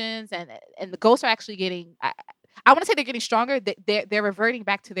affirmations and the ghosts are actually getting, I want to say they're getting stronger. They're reverting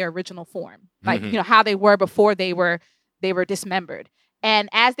back to their original form, like how they were before they were dismembered. And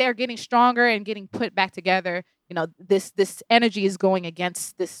as they're getting stronger and getting put back together, this energy is going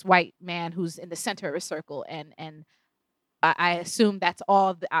against this white man who's in the center of a circle, and I assume that's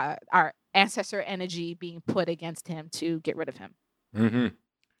all our ancestor energy being put against him to get rid of him. Mm-hmm.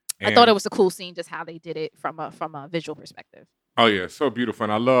 I thought it was a cool scene, just how they did it from a visual perspective. Oh yeah, so beautiful.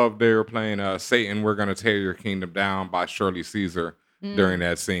 And I love they were playing Satan, We're Gonna Tear Your Kingdom Down by Shirley Caesar during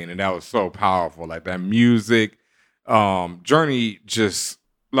that scene. And that was so powerful. Like that music, Journey, just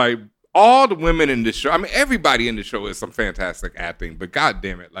like all the women in this show. I mean, everybody in the show is some fantastic acting, but god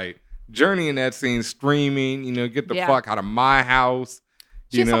damn it, like Journey in that scene screaming, get the fuck out of my house.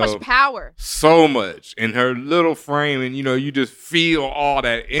 She has so much power. So much in her little frame, and you just feel all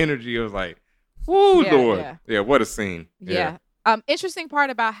that energy. It was like, woo, Lord. Yeah, what a scene. Yeah. Interesting part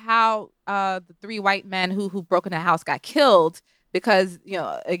about how the 3 white men who broke into the house got killed, because,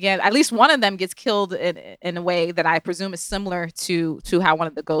 again, at least one of them gets killed in a way that I presume is similar to how one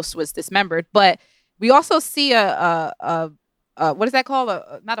of the ghosts was dismembered. But we also see a what is that called?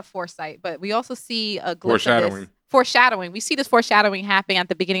 Not a foresight, but we also see a glimpse of this. Foreshadowing. We see this foreshadowing happening at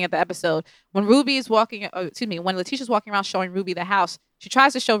the beginning of the episode when when Letitia's walking around showing Ruby the house. She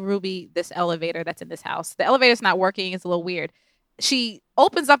tries to show Ruby this elevator that's in this house. The elevator's not working. It's a little weird. She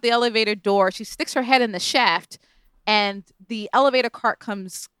opens up the elevator door. She sticks her head in the shaft, and the elevator cart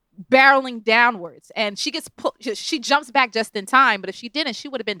comes barreling downwards, and she gets she jumps back just in time. But if she didn't, she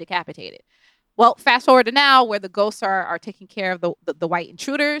would have been decapitated. Well, fast forward to now, where the ghosts are taking care of the white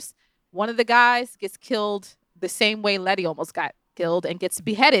intruders. One of the guys gets killed the same way Letty almost got killed, and gets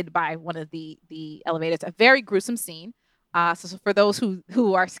beheaded by one of the elevators. A very gruesome scene. So for those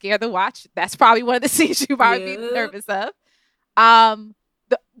who are scared to watch, that's probably one of the scenes you might be nervous of.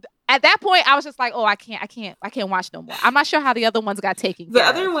 At that point, I was just like, oh, I can't watch no more. I'm not sure how the other ones got taken. The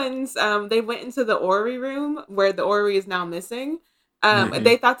other ones, they went into the orrery room where the orrery is now missing.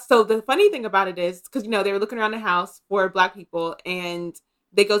 They thought so. The funny thing about it is, because they were looking around the house for black people, and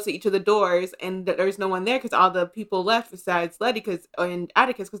they go to each of the doors, and there's no one there because all the people left besides Letty and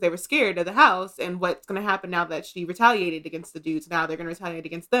Atticus, because they were scared of the house and what's going to happen now that she retaliated against the dudes. Now they're going to retaliate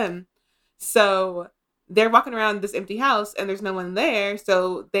against them. So they're walking around this empty house, and there's no one there.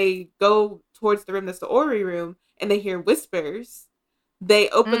 So they go towards the room that's the orrery room, and they hear whispers. They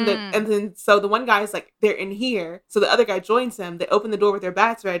open and then so the one guy's like, they're in here. So the other guy joins him. They open the door with their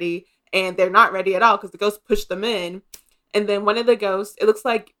bats ready, and they're not ready at all because the ghost pushed them in. And then one of the ghosts, it looks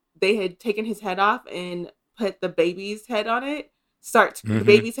like they had taken his head off and put the baby's head on it. The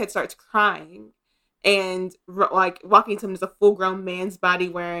baby's head starts crying, and like walking to him is a full-grown man's body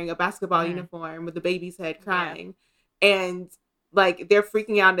wearing a basketball uniform with the baby's head crying. And like they're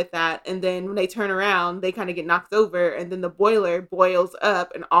freaking out at that. And then when they turn around, they kind of get knocked over, and then the boiler boils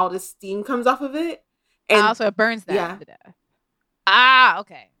up and all this steam comes off of it. And also it burns them to death. Ah,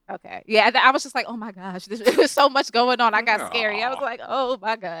 okay. Okay. Yeah, I was just like, oh my gosh, there's so much going on. I got scary. I was like, oh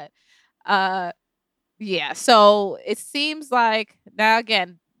my God. Yeah, so it seems like now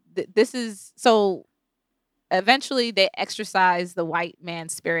again, this is so. Eventually, they exorcise the white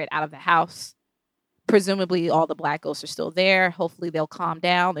man's spirit out of the house. Presumably, all the black ghosts are still there. Hopefully, they'll calm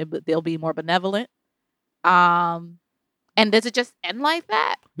down. They'll be more benevolent. And does it just end like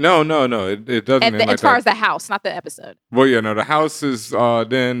that? No. It doesn't end like that. As far as the house, not the episode. Well, yeah, no. The house is.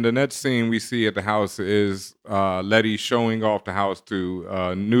 Then the next scene we see at the house is Letty showing off the house to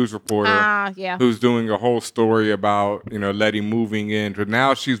a news reporter. Who's doing a whole story about Letty moving in. Because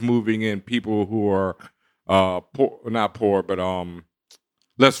now she's moving in people who are poor, not poor, but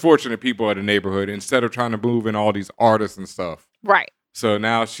less fortunate people in the neighborhood. Instead of trying to move in all these artists and stuff. Right. So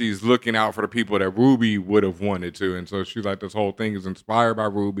now she's looking out for the people that Ruby would have wanted to. And so she's like, this whole thing is inspired by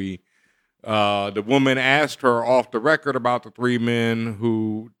Ruby. The woman asked her off the record about the 3 men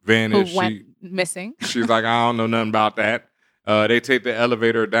who vanished. Who went missing. She's like, I don't know nothing about that. They take the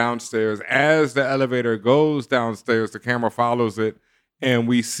elevator downstairs. As the elevator goes downstairs, the camera follows it. And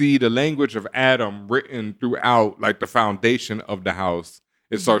we see the language of Adam written throughout, like the foundation of the house.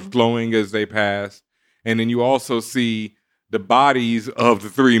 It starts glowing as they pass. And then you also see the bodies of the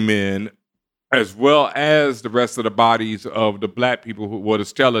 3 men, as well as the rest of the bodies of the black people who were the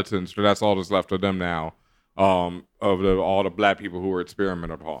skeletons. So that's all that's left of them now, of all the black people who were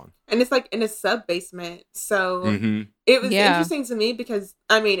experimented upon. And it's like in a sub basement. So it was interesting to me because,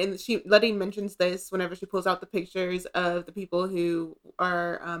 I mean, and Letty mentions this whenever she pulls out the pictures of the people who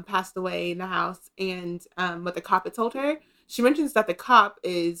are passed away in the house and what the cop had told her. She mentions that the cop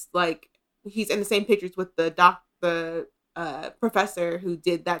is like, he's in the same pictures with the professor who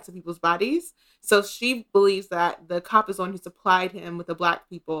did that to people's bodies. So she believes that the cop is the one who supplied him with the black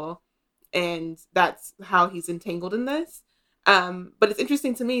people, and that's how he's entangled in this. But it's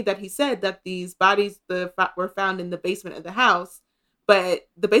interesting to me that he said that these bodies were found in the basement of the house, but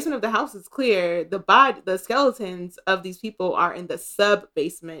the basement of the house is clear. The skeletons of these people are in the sub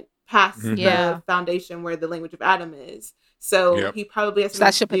basement past the foundation where the language of Adam is. So he probably has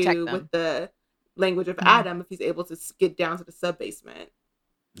something to do with the language of Adam if he's able to get down to the sub basement.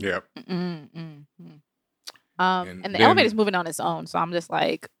 Yep. And the elevator's moving on its own, so I'm just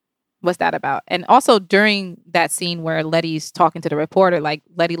like, what's that about? And also during that scene where Letty's talking to the reporter, like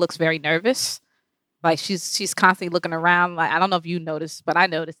Letty looks very nervous. Like she's constantly looking around. Like I don't know if you noticed, but I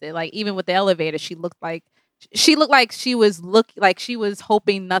noticed it. Like even with the elevator, she looked like she was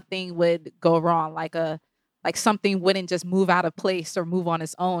hoping nothing would go wrong. Like something wouldn't just move out of place or move on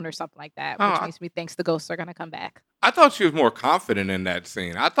its own or something like that, which makes me think the ghosts are going to come back. I thought she was more confident in that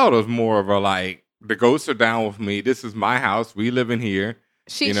scene. I thought it was more of a like, the ghosts are down with me. This is my house. We live in here.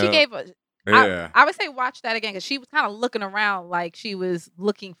 She gave a... I would say watch that again because she was kind of looking around like she was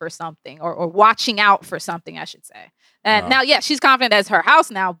looking for something or watching out for something, I should say. And now, she's confident that's her house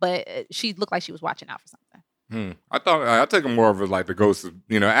now, but she looked like she was watching out for something. I thought I take it more of like the ghosts,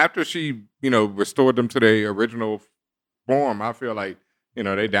 after she, restored them to their original form. I feel like,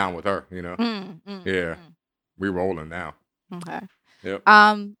 they down with her, we rolling now. Okay. Yep.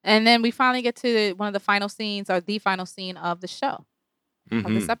 And then we finally get to one of the final scenes, or the final scene of the show, of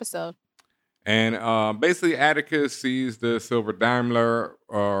this episode. And basically, Atticus sees the silver Daimler,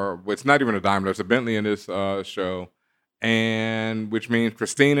 or it's not even a Daimler, it's a Bentley in this show, and which means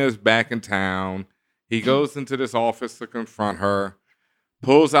Christina's back in town. He goes into this office to confront her,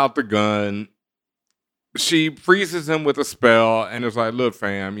 pulls out the gun. She freezes him with a spell and is like, look,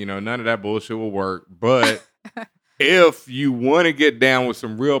 fam, none of that bullshit will work. But if you want to get down with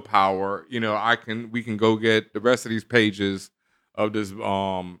some real power, we can go get the rest of these pages of this,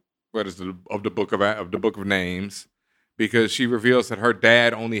 of the book of names, because she reveals that her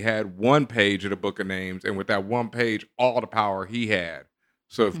dad only had one page of the book of names. And with that one page, all the power he had.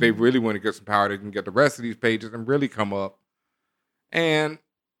 So if they really want to get some power, they can get the rest of these pages and really come up. And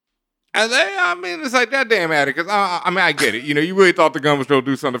it's like that damn Atticus. I get it. You really thought the gun was going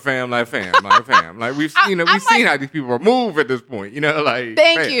to do something to fam. Like we've seen how these people move at this point.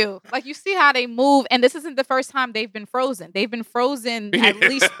 Thank you. Like you see how they move, and this isn't the first time they've been frozen. They've been frozen at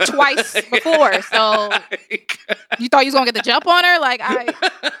least twice before. So you thought you was going to get the jump on her? Like I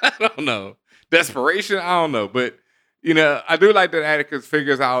don't know. Desperation. I don't know, but. I do like that Atticus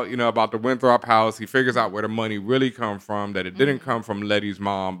figures out, about the Winthrop house. He figures out where the money really come from, that it didn't come from Letty's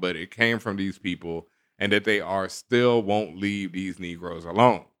mom, but it came from these people, and that they still won't leave these Negroes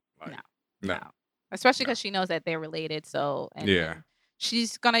alone. No. Especially because she knows that they're related. So,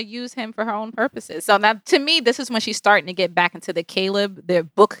 she's going to use him for her own purposes. So now, to me, this is when she's starting to get back into the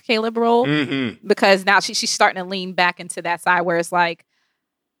book Caleb role, because now she's starting to lean back into that side where it's like,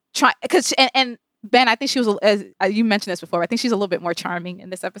 and Ben, I think she was, as you mentioned this before, I think she's a little bit more charming in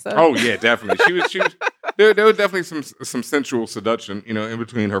this episode. Oh yeah, definitely. She was There was definitely some sensual seduction, in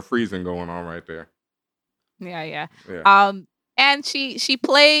between her freezing going on right there. Yeah. Yeah. And she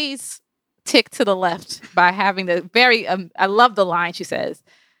plays tick to the left by having the very I love the line she said,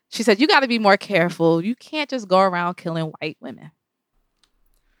 you got to be more careful. You can't just go around killing white women.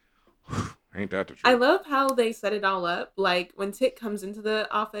 Ain't that the truth? I love how they set it all up. Like when Tick comes into the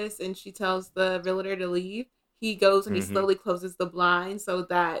office and she tells the realtor to leave, he goes and he slowly closes the blind so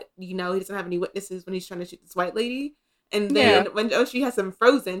that, he doesn't have any witnesses when he's trying to shoot this white lady. And then when she has him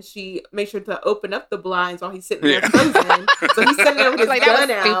frozen, she makes sure to open up the blinds while he's sitting there frozen. So he's sitting there with his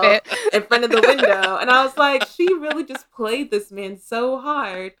gun out in front of the window. And I was like, she really just played this man so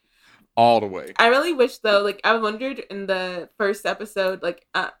hard. All the way. I really wish, though, like, I wondered in the first episode, like,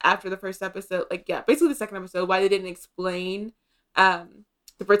 after the first episode, like, basically the second episode, why they didn't explain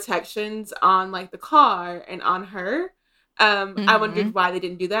the protections on, like, the car and on her. I wondered why they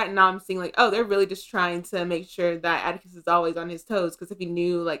didn't do that. And now I'm seeing, like, oh, they're really just trying to make sure that Atticus is always on his toes. Because if he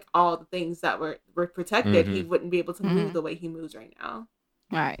knew, like, all the things that were protected, he wouldn't be able to move the way he moves right now.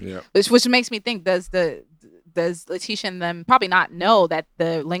 Right. Yeah. Which makes me think, does Letitia and them probably not know that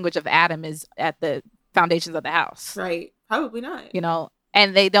the language of Adam is at the foundations of the house? Right. Probably not.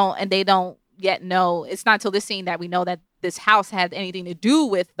 And they don't yet know. It's not until this scene that we know that this house had anything to do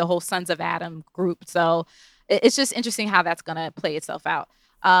with the whole Sons of Adam group. So it's just interesting how that's going to play itself out.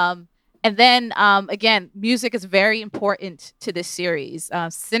 And then, again, music is very important to this series.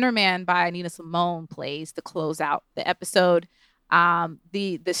 Sinnerman by Nina Simone plays to close out the episode.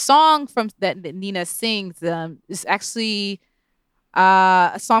 The song that Nina sings is actually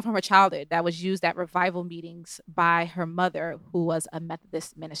a song from her childhood that was used at revival meetings by her mother, who was a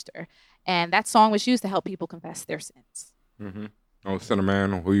Methodist minister. And that song was used to help people confess their sins. Oh,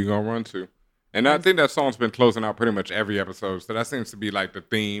 Sinnerman, who you gonna run to? And I think that song's been closing out pretty much every episode. So that seems to be like the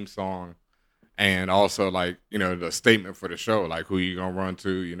theme song. And also like, the statement for the show, like who you gonna run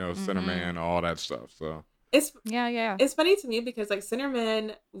to, Sinnerman, all that stuff. So It's funny to me because like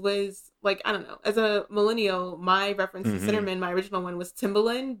Sinnerman was like, I don't know, as a millennial, my reference to Sinnerman, my original one was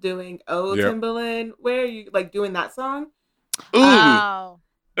Timbaland doing Timbaland. Where are you like doing that song? Ooh.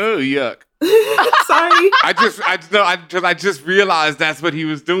 Oh yuck. Sorry. I just realized that's what he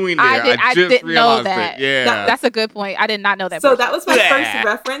was doing there. I didn't know that. It. Yeah. That's a good point. I did not know that. So that was my first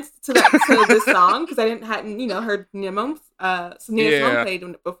reference to this song because I hadn't heard Nina Simone played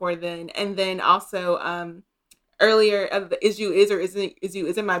before then, and then also earlier Is You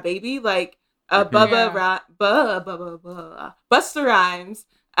Isn't My Baby, like Busta Rhymes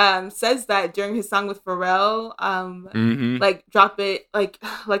says that during his song with Pharrell, like drop it like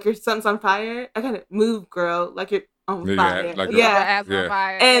your sun's on fire. I kind of move, girl, like you're on fire. On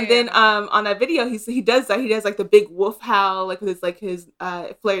fire. And then on that video he does that. He does like the big wolf howl, like with his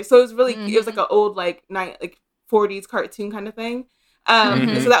flare. So it was really it was like an old like 40s cartoon kind of thing.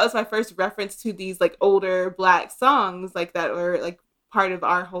 And so that was my first reference to these like older Black songs like that were like part of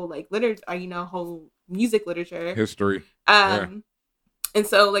our whole like literature, whole music literature history. And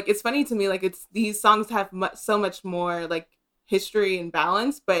so like it's funny to me like it's these songs have so much more like history and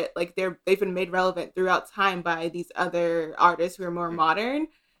balance, but like they've been made relevant throughout time by these other artists who are more modern.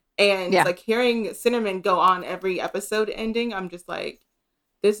 And like hearing Sinnerman go on every episode ending, I'm just like,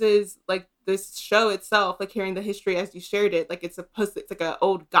 this is like this show itself, like hearing the history as you shared it, like it's like an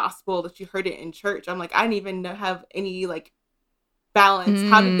old gospel that you heard it in church. I'm like, I didn't even have any like balance.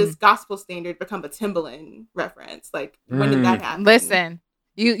 How did this gospel standard become a Timbaland reference? Like when did that happen? Listen,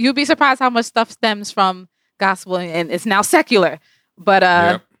 you'd be surprised how much stuff stems from gospel and it's now secular. But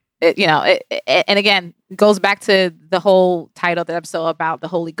and again, it goes back to the whole title of the episode about the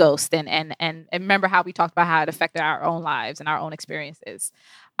Holy Ghost and remember how we talked about how it affected our own lives and our own experiences.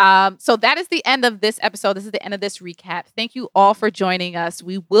 So that is the end of this episode. This is the end of this recap. Thank you all for joining us.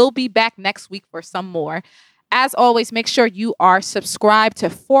 We will be back next week for some more. As always, make sure you are subscribed to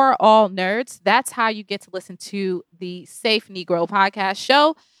For All Nerds. That's how you get to listen to the Safe Negro podcast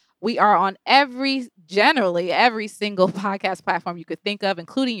show. We are on generally every single podcast platform you could think of,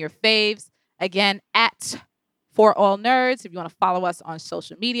 including your faves. Again, at For All Nerds. If you want to follow us on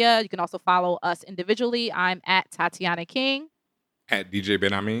social media, you can also follow us individually. I'm at Tatiana King. At DJ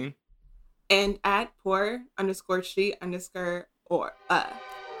Ben Amin. And at pour_she_or.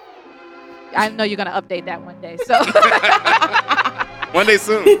 I know you're going to update that one day. So One day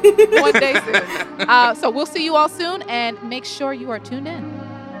soon. One day soon. So we'll see you all soon and make sure you are tuned in.